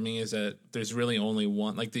problem for me is that there's really only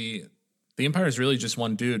one, like the Empire is really just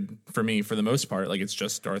one dude for me for the most part. Like it's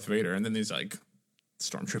just Darth Vader. And then these like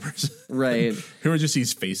stormtroopers, right? Who are just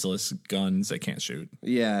these faceless guns that can't shoot.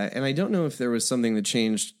 Yeah. And I don't know if there was something that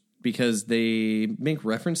changed because they make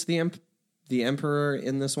reference to the Emperor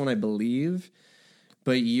in this one, I believe.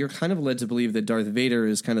 But you're kind of led to believe that Darth Vader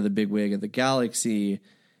is kind of the bigwig of the galaxy.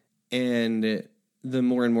 And the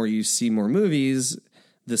more and more you see more movies,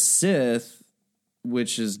 the Sith,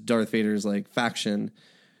 which is Darth Vader's like faction,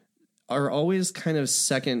 are always kind of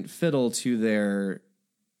second fiddle to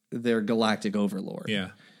their galactic overlord. Yeah.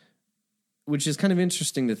 Which is kind of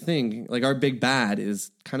interesting to think. Like our big bad is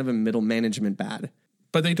kind of a middle management bad.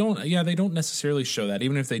 But they don't necessarily show that,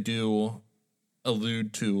 even if they do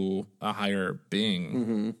allude to a higher being.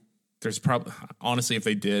 Mm-hmm. There's probably, honestly, if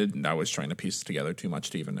they did, I was trying to piece it together too much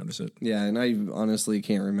to even notice it. Yeah, and I honestly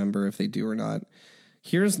can't remember if they do or not.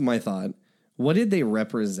 Here's my thought. What did they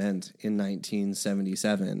represent in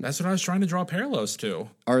 1977? That's what I was trying to draw parallels to.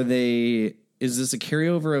 Is this a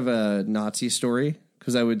carryover of a Nazi story?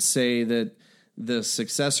 Because I would say that the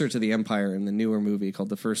successor to the Empire in the newer movie called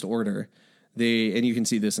The First Order, and you can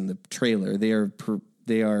see this in the trailer, they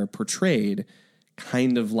are portrayed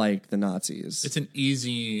kind of like the Nazis. It's an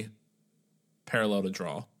easy parallel to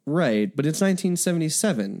draw. Right, but it's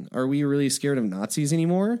 1977. Are we really scared of Nazis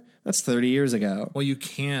anymore? That's 30 years ago. Well, you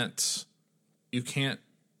can't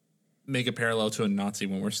make a parallel to a Nazi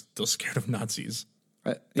when we're still scared of Nazis.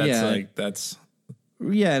 That's bad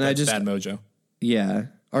mojo. Yeah.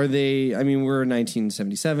 Are they, I mean, we're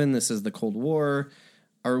 1977. This is the Cold War.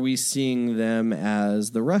 Are we seeing them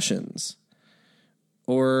as the Russians?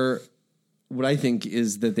 Or what I think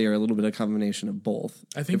is that they are a little bit of a combination of both.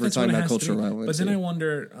 I think if we're that's talking what it about has cultural to be. relevancy. But then I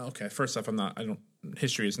wonder, okay, first off,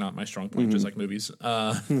 history is not my strong point, just like movies.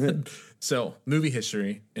 So movie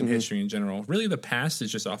history and history in general, really the past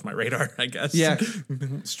is just off my radar, I guess. Yeah.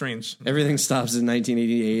 Strange. Everything stops in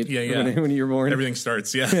 1988. Yeah. When you were born. Everything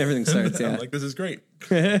starts, yeah. Everything starts, yeah. I'm like, this is great.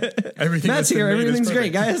 Everything Matt's here. Everything's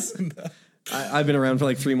great, guys. I've been around for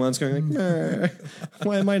like 3 months going like, nah,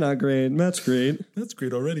 why am I not great? Matt's great. That's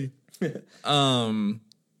great already. But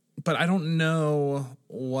I don't know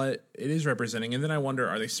what it is representing. And then I wonder,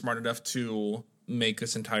 are they smart enough to make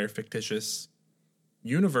this entire fictitious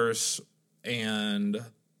universe and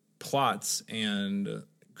plots and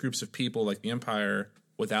groups of people like the Empire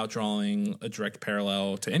without drawing a direct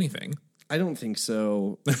parallel to anything? I don't think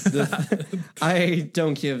so. I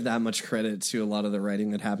don't give that much credit to a lot of the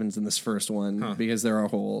writing that happens in this first one because there are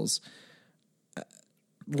holes.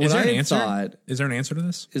 Is there an answer? Is there an answer to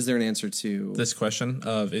this? Is there an answer to this question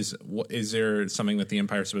of is there something that the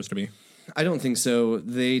Empire is supposed to be? I don't think so.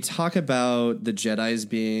 They talk about the Jedis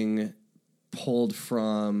being pulled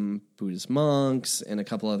from Buddhist monks and a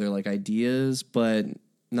couple other like ideas, but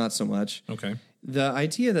not so much. Okay. The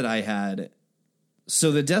idea that I had,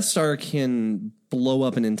 so the Death Star can blow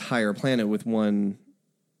up an entire planet with one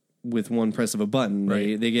press of a button.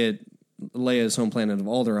 Right. They get Leia's home planet of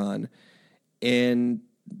Alderaan, and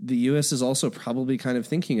the U.S. is also probably kind of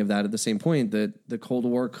thinking of that at the same point, that the Cold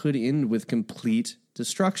War could end with complete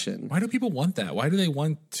destruction. Why do people want that? Why do they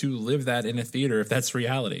want to live that in a theater if that's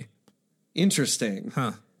reality? Interesting.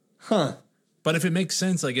 Huh. But if it makes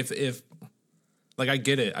sense, like if like I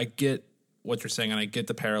get it. I get what you're saying and I get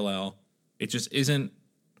the parallel. It just isn't,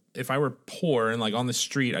 if I were poor and like on the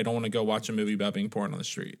street, I don't want to go watch a movie about being poor on the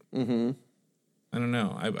street. Mm-hmm. I don't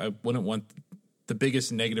know. I wouldn't want the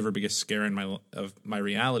biggest negative or biggest scare in my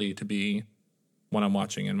reality to be what I'm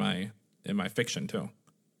watching in my fiction too.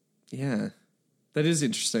 Yeah, that is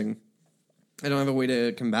interesting. I don't have a way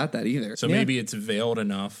to combat that either. So maybe it's veiled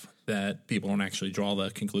enough that people don't actually draw the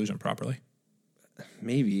conclusion properly.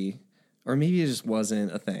 Maybe. Or maybe it just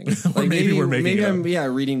wasn't a thing. Like maybe we're making it up.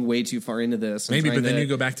 I'm reading way too far into this. Maybe, but then you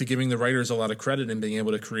go back to giving the writers a lot of credit and being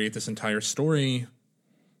able to create this entire story.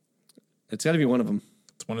 It's got to be one of them.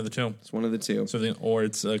 It's one of the two. It's one of the two. So or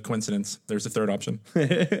it's a coincidence. There's a third option.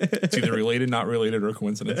 It's either related, not related, or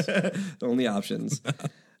coincidence. The only options.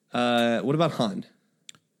 What about Han?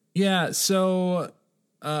 Yeah, so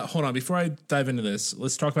hold on. Before I dive into this,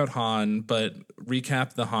 let's talk about Han, but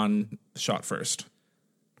recap the Han shot first.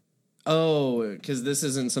 Oh, because this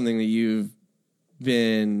isn't something that you've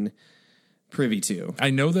been privy to. I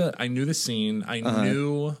knew the scene. I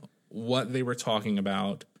knew what they were talking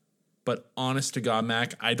about. But honest to God,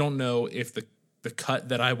 Mac, I don't know if the cut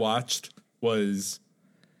that I watched was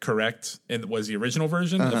correct and was the original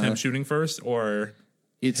version of him shooting first, or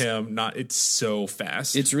it's so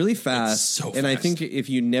fast. It's really fast. It's so fast. And I think if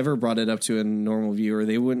you never brought it up to a normal viewer,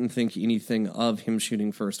 they wouldn't think anything of him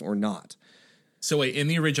shooting first or not. So wait, in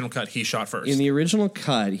the original cut, he shot first. In the original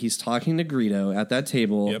cut, he's talking to Greedo at that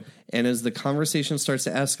table, Yep. and as the conversation starts to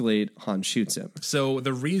escalate, Han shoots him. So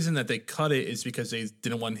the reason that they cut it is because they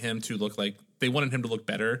didn't want him to look like, they wanted him to look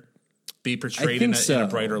better, be portrayed in a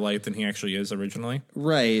brighter light than he actually is originally.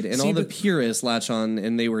 Right, and all the purists latch on,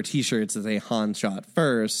 and they wear T-shirts that say Han shot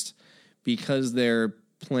first because they're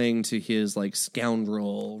playing to his like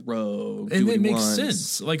scoundrel rogue. And it makes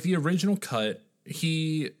sense. Like the original cut,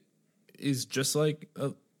 he is just like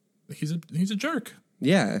he's a jerk.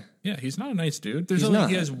 Yeah, he's not a nice dude.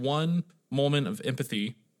 He has one moment of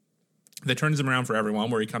empathy that turns him around for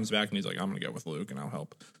everyone, where he comes back and he's like, I'm gonna go with Luke and I'll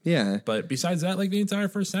help. Yeah, but besides that, like the entire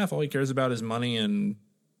first half, all he cares about is money and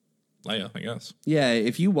Leia, I guess. Yeah,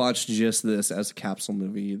 if you watch just this as a capsule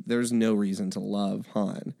movie, there's no reason to love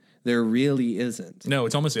Han. There really isn't. No,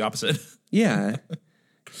 it's almost the opposite. Yeah.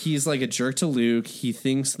 He's like a jerk to Luke. He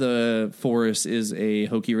thinks the Force is a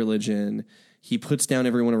hokey religion. He puts down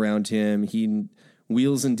everyone around him. He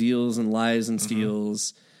wheels and deals and lies and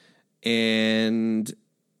steals. And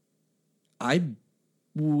I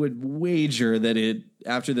would wager that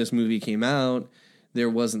after this movie came out, there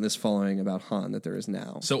wasn't this following about Han that there is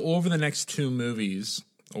now. So over the next 2 movies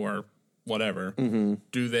or whatever,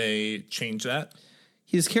 do they change that?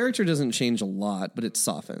 His character doesn't change a lot, but it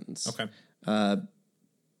softens. Okay.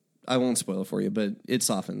 I won't spoil it for you, but it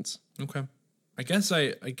softens. Okay. I guess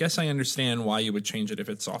I understand why you would change it if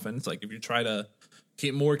it softens. Like if you try to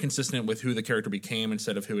keep more consistent with who the character became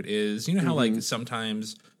instead of who it is. You know how like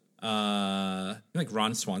sometimes like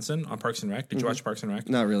Ron Swanson on Parks and Rec. Did you watch Parks and Rec?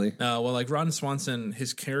 Not really. Well, like Ron Swanson,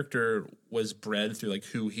 his character was bred through like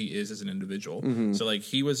who he is as an individual. So like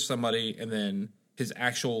he was somebody, and then his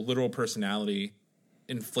actual literal personality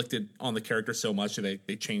inflicted on the character so much that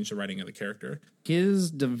they changed the writing of the character.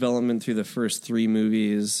 His development through the first 3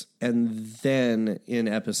 movies and then in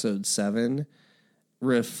episode 7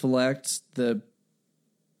 reflects the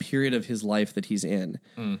period of his life that he's in.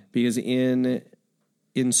 Because in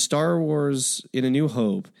Star Wars, in A New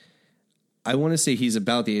Hope, I want to say he's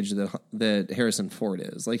about the age that Harrison Ford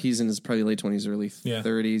is. Like he's in his probably late 20s, early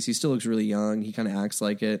 30s. He still looks really young. He kind of acts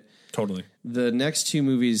like it. Totally. The next 2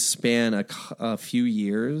 movies span a few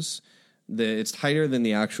years. It's tighter than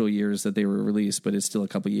the actual years that they were released, but it's still a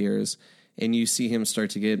couple years. And you see him start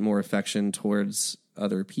to get more affection towards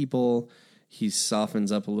other people. He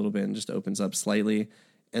softens up a little bit and just opens up slightly.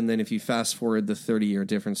 And then if you fast forward the 30-year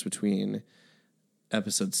difference between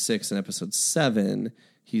episode 6 and episode 7,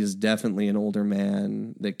 he is definitely an older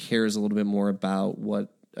man that cares a little bit more about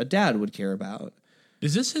what a dad would care about.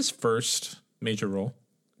 Is this his first major role?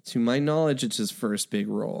 To my knowledge, it's his first big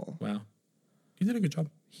role. Wow. He did a good job.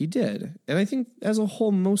 He did. And I think as a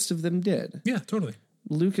whole, most of them did. Yeah, totally.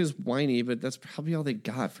 Luke is whiny, but that's probably all they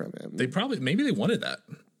got from him. Maybe they wanted that.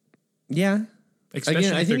 Yeah. Especially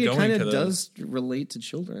Again, I if think they're it going kind to of does relate to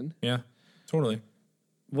children. Yeah, totally.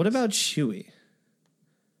 What about Chewie?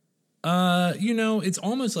 It's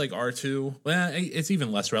almost like R2. Well, it's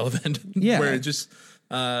even less relevant. Yeah. Where it just,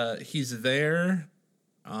 he's there.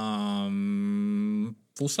 Full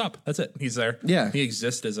stop. That's it. He's there. Yeah. He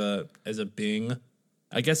exists as a being.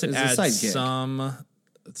 I guess it As a adds sidekick.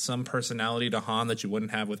 some personality to Han that you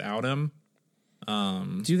wouldn't have without him.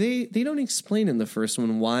 Do they don't explain in the first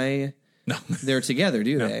one why No. they're together,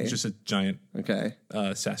 do they? It's just a giant Okay.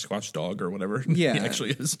 Sasquatch dog or whatever Yeah. he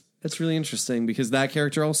actually is. That's really interesting because that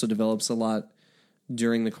character also develops a lot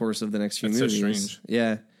during the course of the next few That's so movies. strange.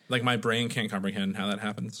 Yeah. Like my brain can't comprehend how that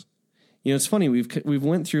happens. You know, it's funny. We've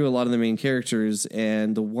went through a lot of the main characters,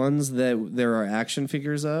 and the ones that there are action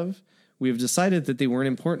figures of, we've decided that they weren't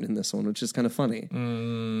important in this one, which is kind of funny.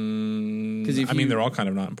 Because They're all kind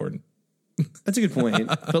of not important. That's a good point.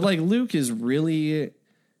 But like Luke is really,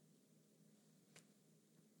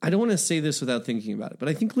 I don't want to say this without thinking about it, but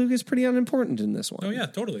I think Luke is pretty unimportant in this one. Oh yeah,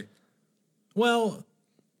 totally. Well,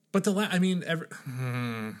 but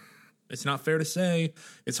it's not fair to say.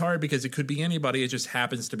 It's hard because it could be anybody. It just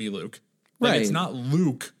happens to be Luke. Like, Right. It's not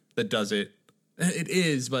Luke that does it. It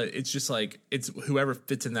is, but it's just like it's whoever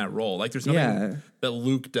fits in that role. Like there's nothing that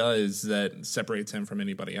Luke does that separates him from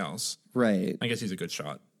anybody else. Right. I guess he's a good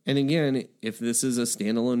shot. And again, if this is a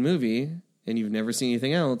standalone movie and you've never seen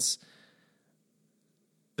anything else,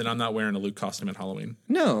 Then I'm not wearing a Luke costume at Halloween.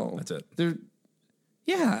 no. That's it.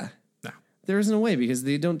 Yeah. No. There isn't a way because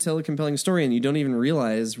they don't tell a compelling story and you don't even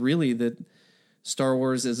realize really that Star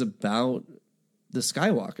Wars is about the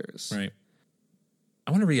Skywalkers. Right.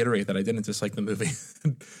 I want to reiterate that I didn't dislike the movie,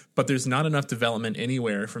 but there's not enough development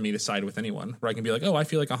anywhere for me to side with anyone where I can be like, oh, I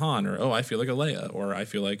feel like a Han, or oh, I feel like a Leia, or I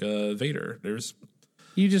feel like a Vader.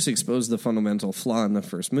 You just exposed the fundamental flaw in the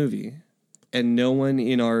first movie. And no one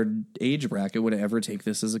in our age bracket would ever take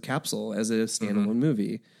this as a capsule, as a standalone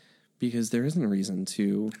movie, because there isn't a reason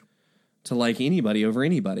to like anybody over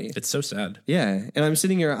anybody. It's so sad. Yeah. And I'm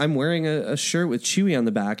sitting here, I'm wearing a shirt with Chewie on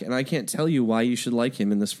the back, and I can't tell you why you should like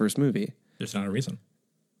him in this first movie. There's not a reason.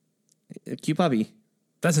 Cute puppy.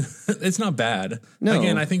 It's not bad. No.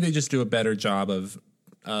 Again, I think they just do a better job of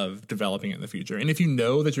developing it in the future. And if you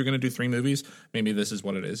know that you're going to do 3 movies, maybe this is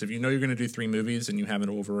what it is. If you know you're going to do 3 movies and you have an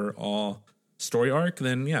overall story arc,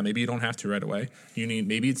 then yeah, maybe you don't have to right away.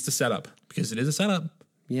 Maybe it's the setup, because it is a setup.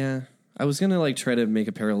 Yeah. I was going to like try to make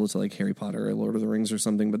a parallel to like Harry Potter or Lord of the Rings or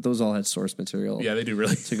something, but those all had source material. Yeah, they do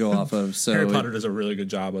really to go off of. So Harry Potter does a really good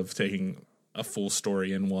job of taking a full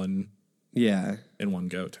story in one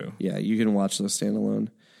go too. Yeah, you can watch those standalone.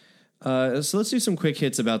 So let's do some quick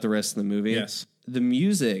hits about the rest of the movie. Yes. the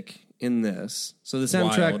music in this. So the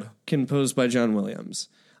soundtrack Wild. composed by John Williams.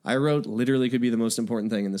 I wrote literally could be the most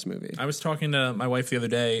important thing in this movie. I was talking to my wife the other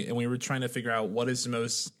day, and we were trying to figure out what is the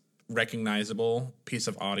most recognizable piece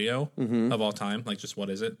of audio of all time. Like, just what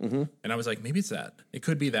is it? And I was like, maybe it's that. It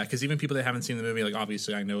could be that, because even people that haven't seen the movie, like,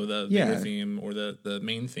 obviously I know the bigger theme or the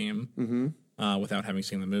main theme without having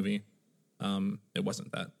seen the movie. It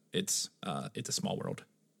wasn't that. It's a small world.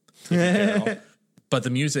 But the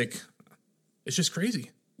music, it's just crazy.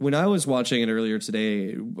 When I was watching it earlier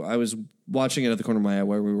today, I was watching it at the corner of my eye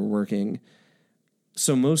where we were working.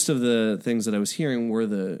 So most of the things that I was hearing were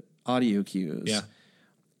the audio cues. Yeah.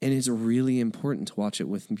 And it's really important to watch it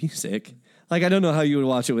with music. Like, I don't know how you would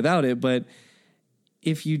watch it without it, but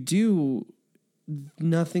if you do,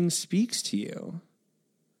 nothing speaks to you.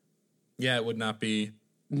 Yeah, it would not be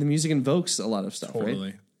The music invokes a lot of stuff,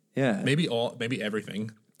 totally. right? Yeah. Maybe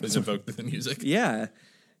everything is evoked with the music. Yeah.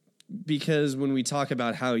 Because when we talk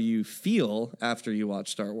about how you feel after you watch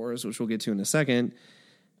Star Wars, which we'll get to in a second,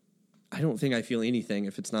 I don't think I feel anything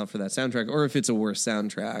if it's not for that soundtrack or if it's a worse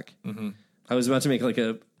soundtrack. I was about to make like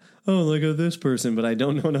look at this person, but I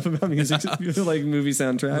don't know enough about music to like movie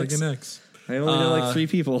soundtracks. Like an X. I only know like 3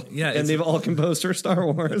 people. Yeah, and they've all composed for Star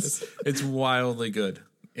Wars. It's wildly good.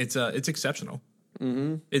 It's exceptional.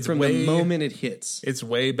 It's From the moment it hits. It's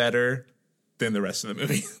way better than the rest of the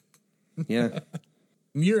movie. Yeah.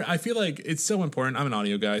 I feel like it's so important. I'm an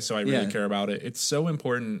audio guy, so I really care about it. It's so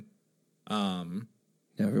important.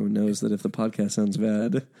 Everyone knows that if the podcast sounds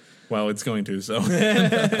bad. Well, it's going to, so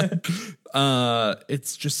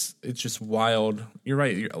it's just wild. You're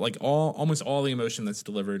right. Like almost all the emotion that's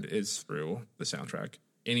delivered is through the soundtrack.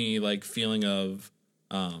 Any like feeling of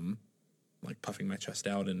like puffing my chest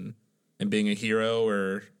out and being a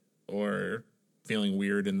hero or feeling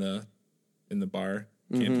weird in the bar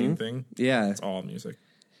canteen thing. Yeah. It's all music.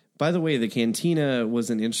 By the way, the cantina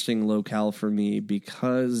was an interesting locale for me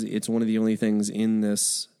because it's one of the only things in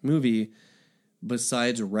this movie,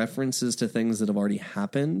 besides references to things that have already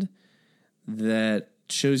happened, that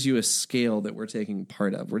shows you a scale that we're taking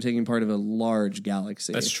part of. We're taking part of a large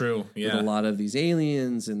galaxy. That's true. Yeah. With a lot of these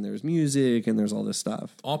aliens, and there's music, and there's all this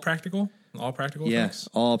stuff. All practical? All practical Yes, effects?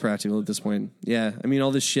 all practical at this point. Yeah. I mean,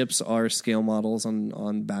 all the ships are scale models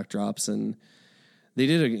on backdrops, and they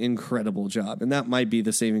did an incredible job. And that might be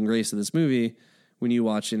the saving grace of this movie when you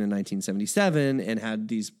watch it in 1977 and had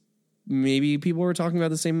these, maybe people were talking about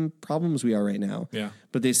the same problems we are right now. Yeah.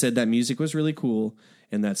 But they said that music was really cool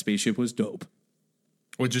and that spaceship was dope.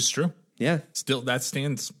 Which is true. Yeah. Still, that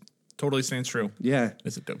totally stands true. Yeah.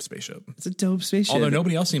 It's a dope spaceship. It's a dope spaceship. Although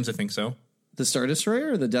nobody else seems to think so. The Star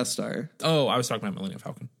Destroyer or the Death Star? Oh, I was talking about Millennium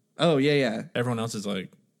Falcon. Oh, yeah. Everyone else is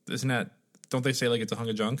like, don't they say like it's a hunk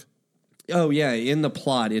of junk? Oh, yeah. In the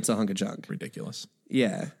plot, it's a hunk of junk. Ridiculous.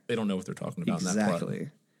 Yeah. They don't know what they're talking about in that plot. Exactly.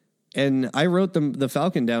 And I wrote the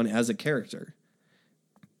Falcon down as a character.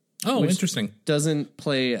 Oh, interesting. Doesn't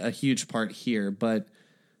play a huge part here, but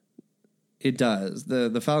it does.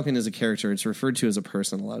 The Falcon is a character. It's referred to as a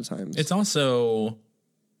person a lot of times. It's also,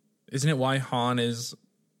 isn't it why Han is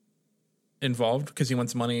involved? Because he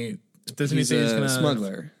wants money. Doesn't He's he say he's a going to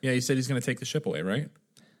smuggler. Yeah, he said he's going to take the ship away, right?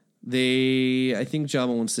 I think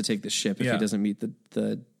Jabba wants to take the ship if Yeah. he doesn't meet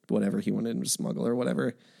the whatever he wanted him to smuggle or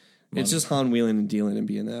whatever. It's just Han wheeling and dealing and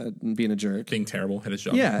being a jerk. Being terrible at his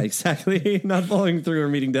job. Yeah, exactly. Not following through or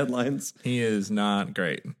meeting deadlines. He is not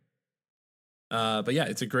great. But yeah,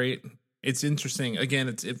 it's interesting. Again,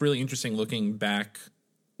 it's really interesting looking back,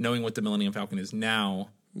 knowing what the Millennium Falcon is now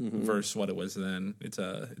versus what it was then. It's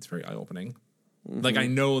very eye opening. Like, I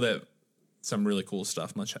know that some really cool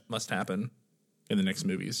stuff must happen in the next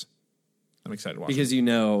movies. I'm excited to watch Because you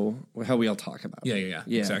know how we all talk about it.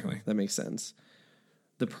 Yeah, exactly. That makes sense.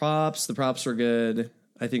 The props were good.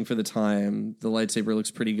 I think for the time, the lightsaber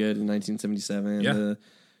looks pretty good in 1977. Yeah.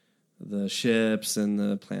 The ships and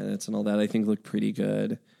the planets and all that, I think, look pretty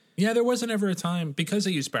good. Yeah, there wasn't ever a time, because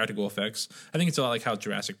they used practical effects. I think it's a lot like how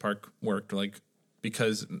Jurassic Park worked, like,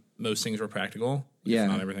 because most things were practical. Yeah.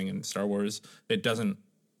 Not everything in Star Wars. It doesn't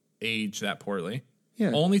age that poorly.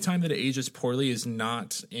 Yeah. Only time that it ages poorly is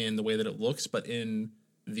not in the way that it looks, but in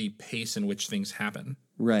the pace in which things happen.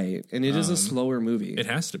 Right. And it is a slower movie. It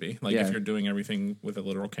has to be. Like, Yeah. if you're doing everything with a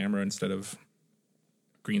literal camera instead of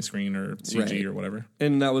green screen or CG Right. or whatever.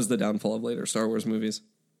 And that was the downfall of later Star Wars movies.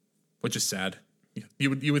 Which is sad. You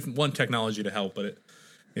would want technology to help, but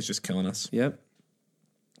it's just killing us. Yep.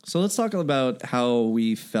 So let's talk about how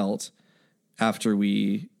we felt after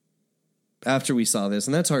we saw this.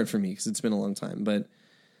 And that's hard for me because it's been a long time. But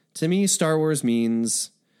to me, Star Wars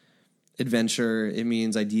means adventure. It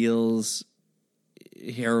means ideals,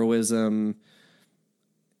 heroism.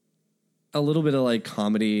 a little bit of like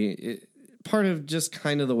comedy. Part of just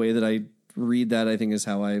kind of the way that I read that, I think, is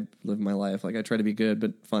how I live my life. Like I try to be good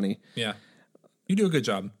but funny. Yeah, you do a good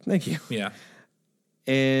job. Thank you. Yeah,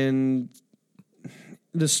 and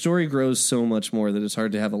the story grows so much more that it's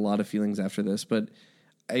hard to have a lot of feelings after this. But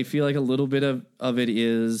I feel like a little bit of it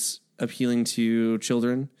is appealing to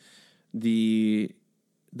children.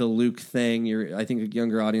 The Luke thing, I think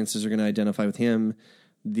younger audiences are going to identify with him.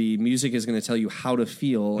 The music is going to tell you how to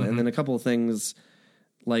feel. And then a couple of things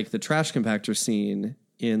like the trash compactor scene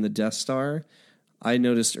in the Death Star, I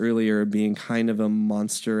noticed earlier being kind of a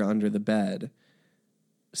monster under the bed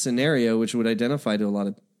scenario, which would identify to a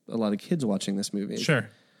lot of kids watching this movie. sure.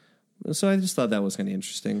 So I just thought that was kind of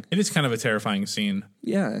interesting. It is kind of a terrifying scene.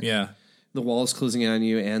 Yeah. Yeah. The walls closing in on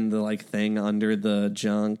you and the like thing under the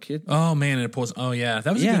junk. Oh man, and it pulls. Oh yeah,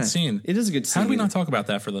 that was a good scene. It is a good scene. How did we not talk about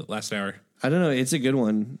that for the last hour? I don't know. It's a good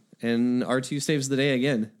one. And R2 saves the day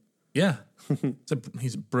again. Yeah,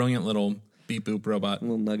 he's a brilliant little beep boop robot.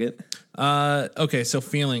 Little nugget. Okay, so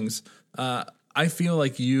feelings. I feel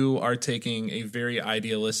like you are taking a very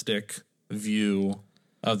idealistic view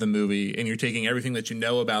of the movie, and you're taking everything that you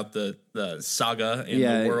know about the saga and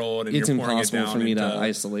the world, and it's you're pouring it impossible down for me to into,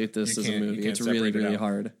 isolate this as a movie. It's really, really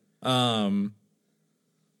hard. I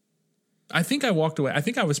think I walked away. I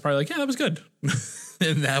think I was probably like, yeah, that was good.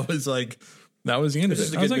 And that was the end of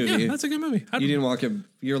it. I was like, movie. yeah, that's a good movie. You didn't walk up,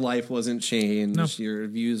 your life wasn't changed. No. Your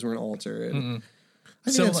views weren't altered. I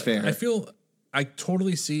think that's fair. I feel I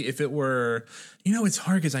totally see if it were, it's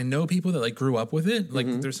hard because I know people that like grew up with it.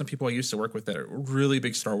 Like there's some people I used to work with that are really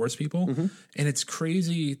big Star Wars people. And it's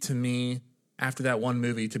crazy to me after that one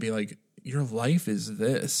movie to be like, your life is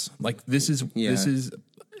this. Like this is,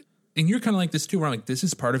 and you're kind of like this too, where I'm like, this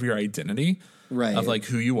is part of your identity. Right. Of like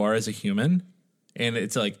who you are as a human. And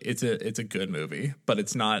it's like, it's a good movie, but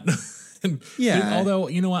it's not. Yeah. Although,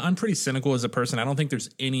 you know what? I'm pretty cynical as a person. I don't think there's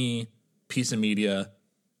any piece of media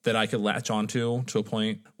that I could latch onto to a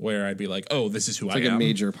point where I'd be like, oh, this is who I am. It's like a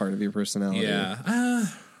major part of your personality. Yeah.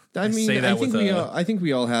 I mean, I think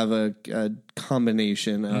we all have a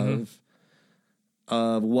combination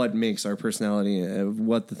of what makes our personality, of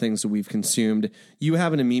what the things that we've consumed. You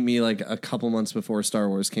happened to meet me like a couple months before Star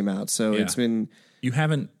Wars came out, so it's been. You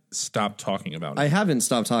haven't stopped talking about it. I haven't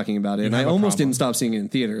stopped talking about it, and I almost didn't stop seeing it in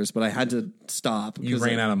theaters, but I had to stop. You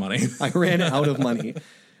ran out of money. I ran out of money.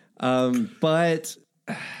 But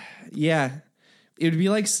yeah, it would be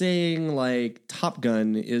like saying like Top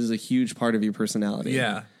Gun is a huge part of your personality.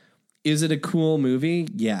 Yeah. Is it a cool movie?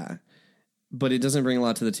 Yeah. But it doesn't bring a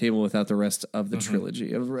lot to the table without the rest of the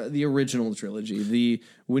trilogy, of the original trilogy.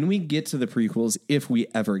 When we get to the prequels, if we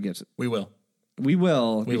ever get to, we will. We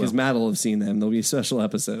will, because Matt will have seen them. There'll be special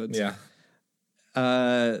episodes. Yeah.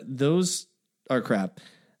 Those are crap.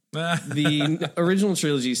 The original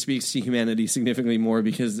trilogy speaks to humanity significantly more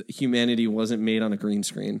because humanity wasn't made on a green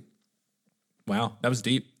screen. Wow, that was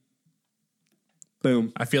deep.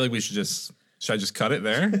 Boom. I feel like should I just cut it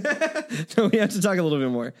there? No, we have to talk a little bit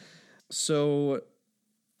more. So,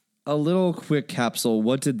 a little quick capsule.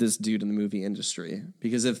 What did this do to the movie industry?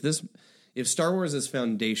 Because if Star Wars is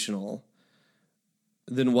foundational,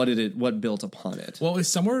 then what built upon it? Well, if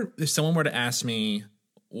someone were to ask me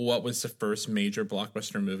what was the first major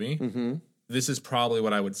blockbuster movie, this is probably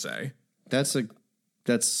what I would say. That's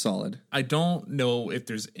solid. I don't know if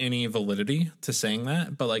there's any validity to saying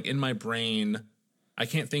that, but like in my brain, I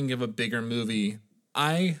can't think of a bigger movie.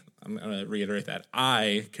 I'm going to reiterate that.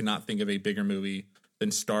 I cannot think of a bigger movie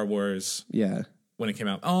than Star Wars. Yeah. When it came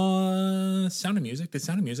out. Sound of Music. Did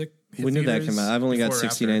Sound of Music hit When did that come out? I've only got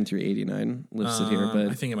 69 through 89 listed here, but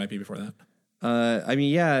I think it might be before that. I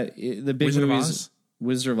mean, yeah, the big Wizard movies. of Oz?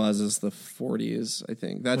 Wizard of Oz is the 40s, I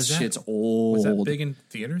think. Shit's old. Was that big in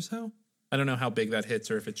theaters though? I don't know how big that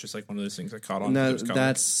hits, or if it's just like one of those things that caught on. No,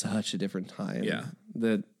 that's such a different time. Yeah.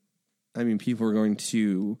 People were going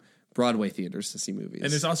to Broadway theaters to see movies.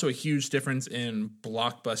 And there's also a huge difference in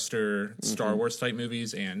blockbuster Star Wars type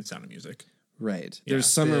movies and Sound of Music. Right. Yeah, there's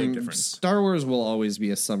summer. big difference. Star Wars will always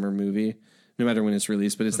be a summer movie, no matter when it's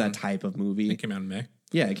released, but it's that type of movie. It came out in May.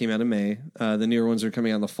 Yeah, it came out in May. The newer ones are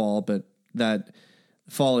coming out in the fall, but that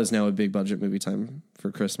fall is now a big budget movie time for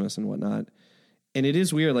Christmas and whatnot. And it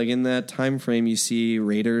is weird. Like in that time frame, you see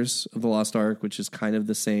Raiders of the Lost Ark, which is kind of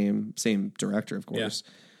the same director, of course.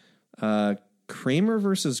 Yeah. Kramer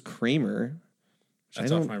versus Kramer.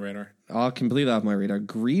 That's off my radar. Completely off my radar.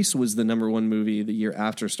 Grease was the number one movie the year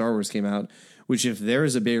after Star Wars came out, which if there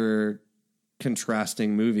is a bigger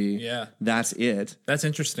contrasting movie, that's it. That's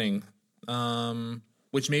interesting.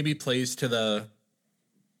 Which maybe plays to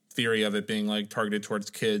theory of it being like targeted towards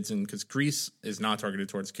kids, and because Grease is not targeted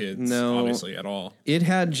towards kids, No. obviously at all. It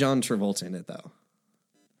had John Travolta in it though,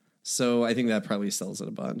 so I think that probably sells it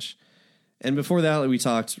a bunch. And before that, we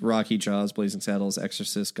talked Rocky, Jaws, Blazing Saddles,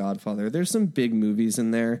 Exorcist, Godfather. There's some big movies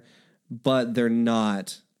in there, but they're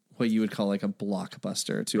not what you would call like a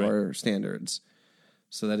blockbuster to our standards.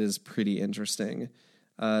 So that is pretty interesting.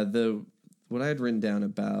 What I had written down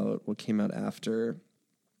about what came out after.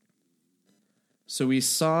 So we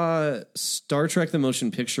saw Star Trek the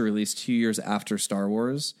Motion Picture released 2 years after Star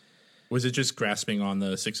Wars. Was it just grasping on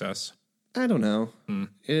the success? I don't know.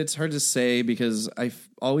 It's hard to say because I've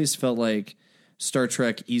always felt like Star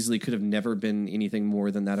Trek easily could have never been anything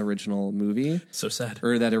more than that original movie. So sad.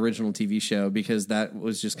 Or that original TV show, because that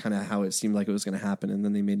was just kind of how it seemed like it was going to happen. And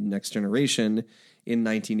then they made Next Generation in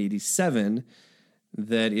 1987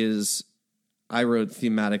 that is, I wrote,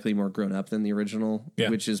 thematically more grown up than the original,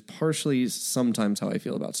 which is partially sometimes how I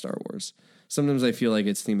feel about Star Wars. Sometimes I feel like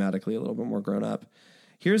it's thematically a little bit more grown up.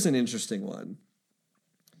 Here's an interesting one,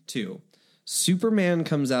 too. Superman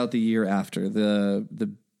comes out the year after,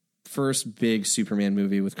 the first big Superman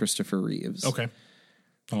movie with Christopher Reeves. Okay.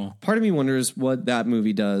 Oh. Part of me wonders what that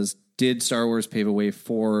movie does. Did Star Wars pave a way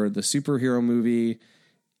for the superhero movie?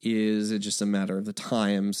 Is it just a matter of the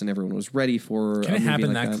times and everyone was ready for Can a it movie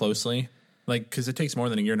happen like that closely? Like, because it takes more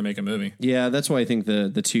than a year to make a movie. Yeah, that's why I think the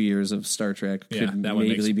 2 years of Star Trek could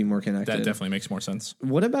maybe be more connected. That definitely makes more sense.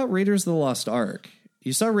 What about Raiders of the Lost Ark?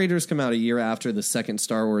 You saw Raiders come out a year after the second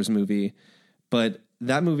Star Wars movie, but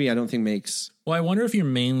that movie I don't think makes... Well, I wonder if you're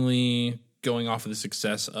mainly going off of the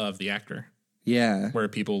success of the actor. Yeah. Where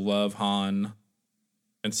people love Han,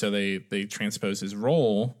 and so they transpose his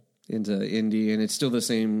role into Indy, and it's still the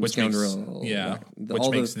same scoundrel. Which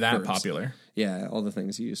makes that popular. Yeah, all the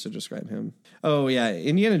things you used to describe him. Oh, yeah.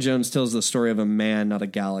 Indiana Jones tells the story of a man, not a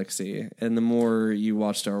galaxy. And the more you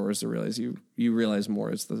watch Star Wars, you realize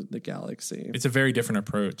more is the galaxy. It's a very different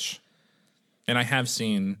approach. And I have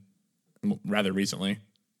seen, rather recently,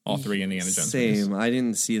 all three Indiana Jones movies. Same. I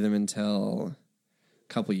didn't see them until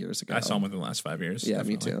a couple years ago. I saw them within the last 5 years. Yeah,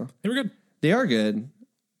 definitely. me too. They were good. They are good.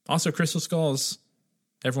 Also, Crystal Skulls.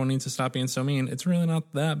 Everyone needs to stop being so mean. It's really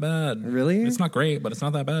not that bad. Really? It's not great, but it's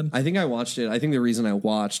not that bad. I think I watched it. I think the reason I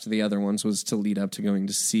watched the other ones was to lead up to going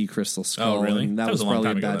to see Crystal Skull. Oh, really? And that was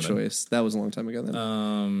probably a bad choice. That was a long time ago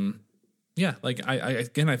then. Yeah, like I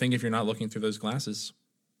think if you're not looking through those glasses,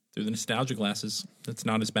 through the nostalgia glasses, it's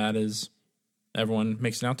not as bad as everyone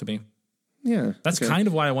makes it out to be. Yeah. That's kind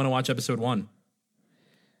of why I want to watch episode 1.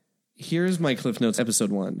 Here's my Cliff Notes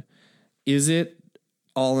episode 1. Is it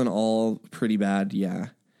all in all pretty bad? Yeah.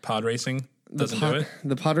 Pod racing doesn't do it.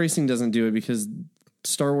 The pod racing doesn't do it because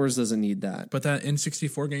Star Wars doesn't need that. But that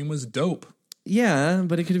N64 game was dope. Yeah,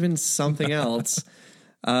 but it could have been something else.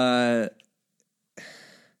 I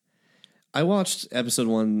watched episode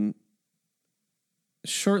 1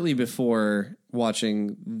 shortly before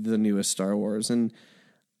watching the newest Star Wars, and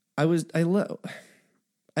I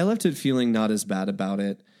left it feeling not as bad about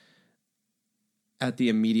it at the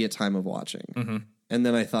immediate time of watching. Mm-hmm. And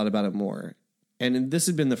then I thought about it more. And this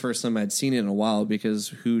had been the first time I'd seen it in a while, because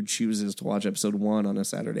who chooses to watch episode 1 on a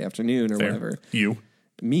Saturday afternoon or whatever? You.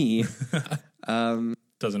 Me.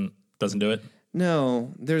 Doesn't do it.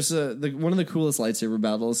 No. There's one of the coolest lightsaber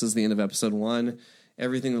battles is the end of episode 1.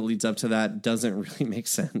 Everything that leads up to that doesn't really make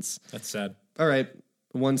sense. That's sad. All right.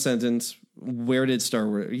 One sentence. Where did Star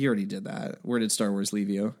Wars... You already did that. Where did Star Wars leave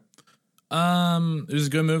you? It was a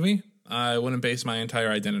good movie. I wouldn't base my entire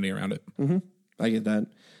identity around it. Mm-hmm. I get that.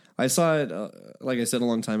 I saw it, like I said, a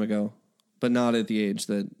long time ago, but not at the age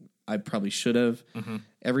that I probably should have. Mm-hmm.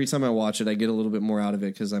 Every time I watch it, I get a little bit more out of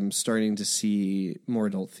it because I'm starting to see more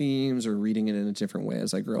adult themes or reading it in a different way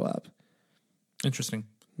as I grow up. Interesting.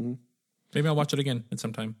 Mm-hmm. Maybe I'll watch it again at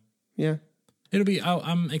some time. Yeah.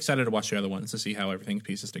 I'm excited to watch the other ones to see how everything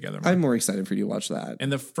pieces together. I'm more excited for you to watch that.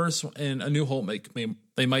 And the first one, and A New Hope,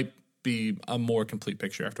 they might be a more complete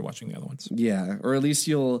picture after watching the other ones. Yeah, or at least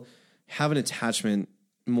you'll have an attachment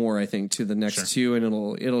more, I think, to the next two, and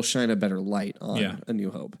it'll shine a better light on A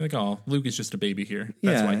New Hope. Like, oh, Luke is just a baby here.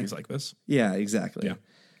 That's why he's like this. Yeah, exactly. Yeah.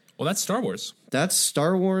 Well, that's Star Wars. That's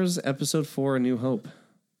Star Wars Episode 4, A New Hope.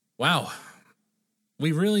 Wow.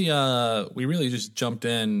 We really just jumped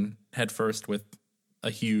in head first with a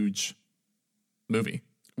huge movie.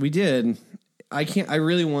 We did. I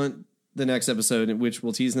really want the next episode, which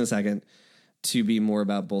we'll tease in a second, to be more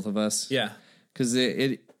about both of us. Yeah. Because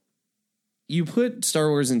you put Star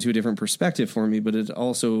Wars into a different perspective for me, but it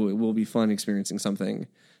will be fun experiencing something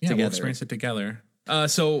together. We'll experience it together.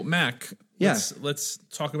 So, Mac, let's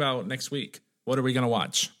talk about next week. What are we going to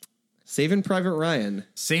watch? Saving Private Ryan.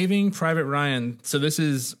 Saving Private Ryan. So this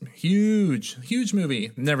is huge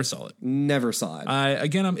movie. Never saw it. Never saw it.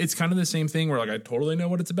 It's kind of the same thing where like I totally know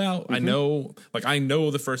what it's about. I know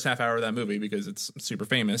the first half hour of that movie because it's super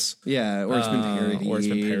famous. Yeah, or it's been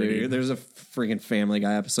parodied. There's a freaking Family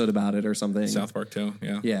Guy episode about it or something. South Park too.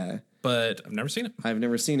 Yeah. Yeah. But I've never seen it. I've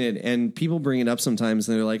never seen it, and people bring it up sometimes,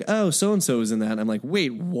 and they're like, "Oh, so and so is in that." And I'm like,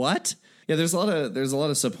 "Wait, what?" Yeah, there's a lot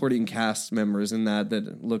of supporting cast members in that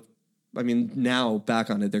look. I mean, now back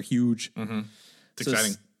on it, they're huge. Mm-hmm. It's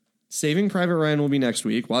exciting. Saving Private Ryan will be next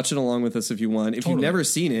week. Watch it along with us if you want. If you've never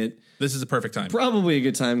seen it, this is a perfect time. Probably a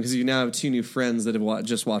good time because you now have two new friends that have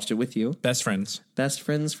just watched it with you. Best friends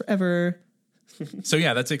forever. So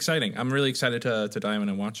yeah, that's exciting. I'm really excited to dive in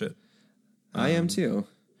and watch it. I am too.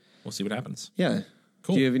 We'll see what happens. Yeah.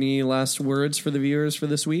 Cool. Do you have any last words for the viewers for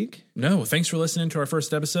this week? No. Thanks for listening to our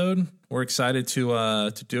first episode. We're excited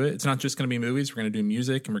to do it. It's not just going to be movies. We're going to do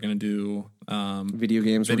music and we're going to do video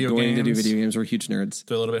games. We're going to do video games. We're huge nerds.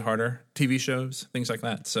 Do a little bit harder. TV shows, things like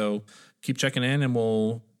that. So keep checking in, and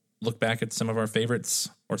we'll look back at some of our favorites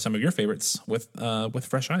or some of your favorites with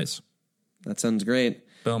fresh eyes. That sounds great.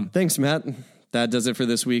 Boom. Thanks, Matt. That does it for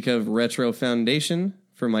this week of Retro Foundation.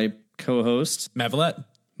 For my co-host, Matt Vallette.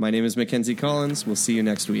 My name is Mackenzie Collins. We'll see you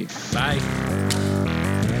next week. Bye.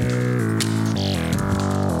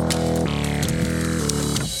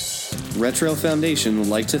 Retro Foundation would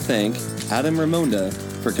like to thank Adam Ramonda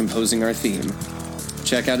for composing our theme.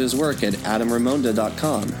 Check out his work at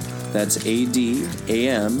adamramonda.com. That's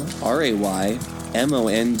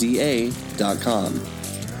ADAMRAYMONDA.com.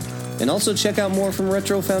 And also check out more from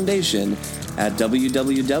Retro Foundation at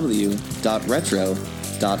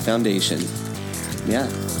www.retro.foundation. Yeah,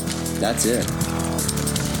 that's it.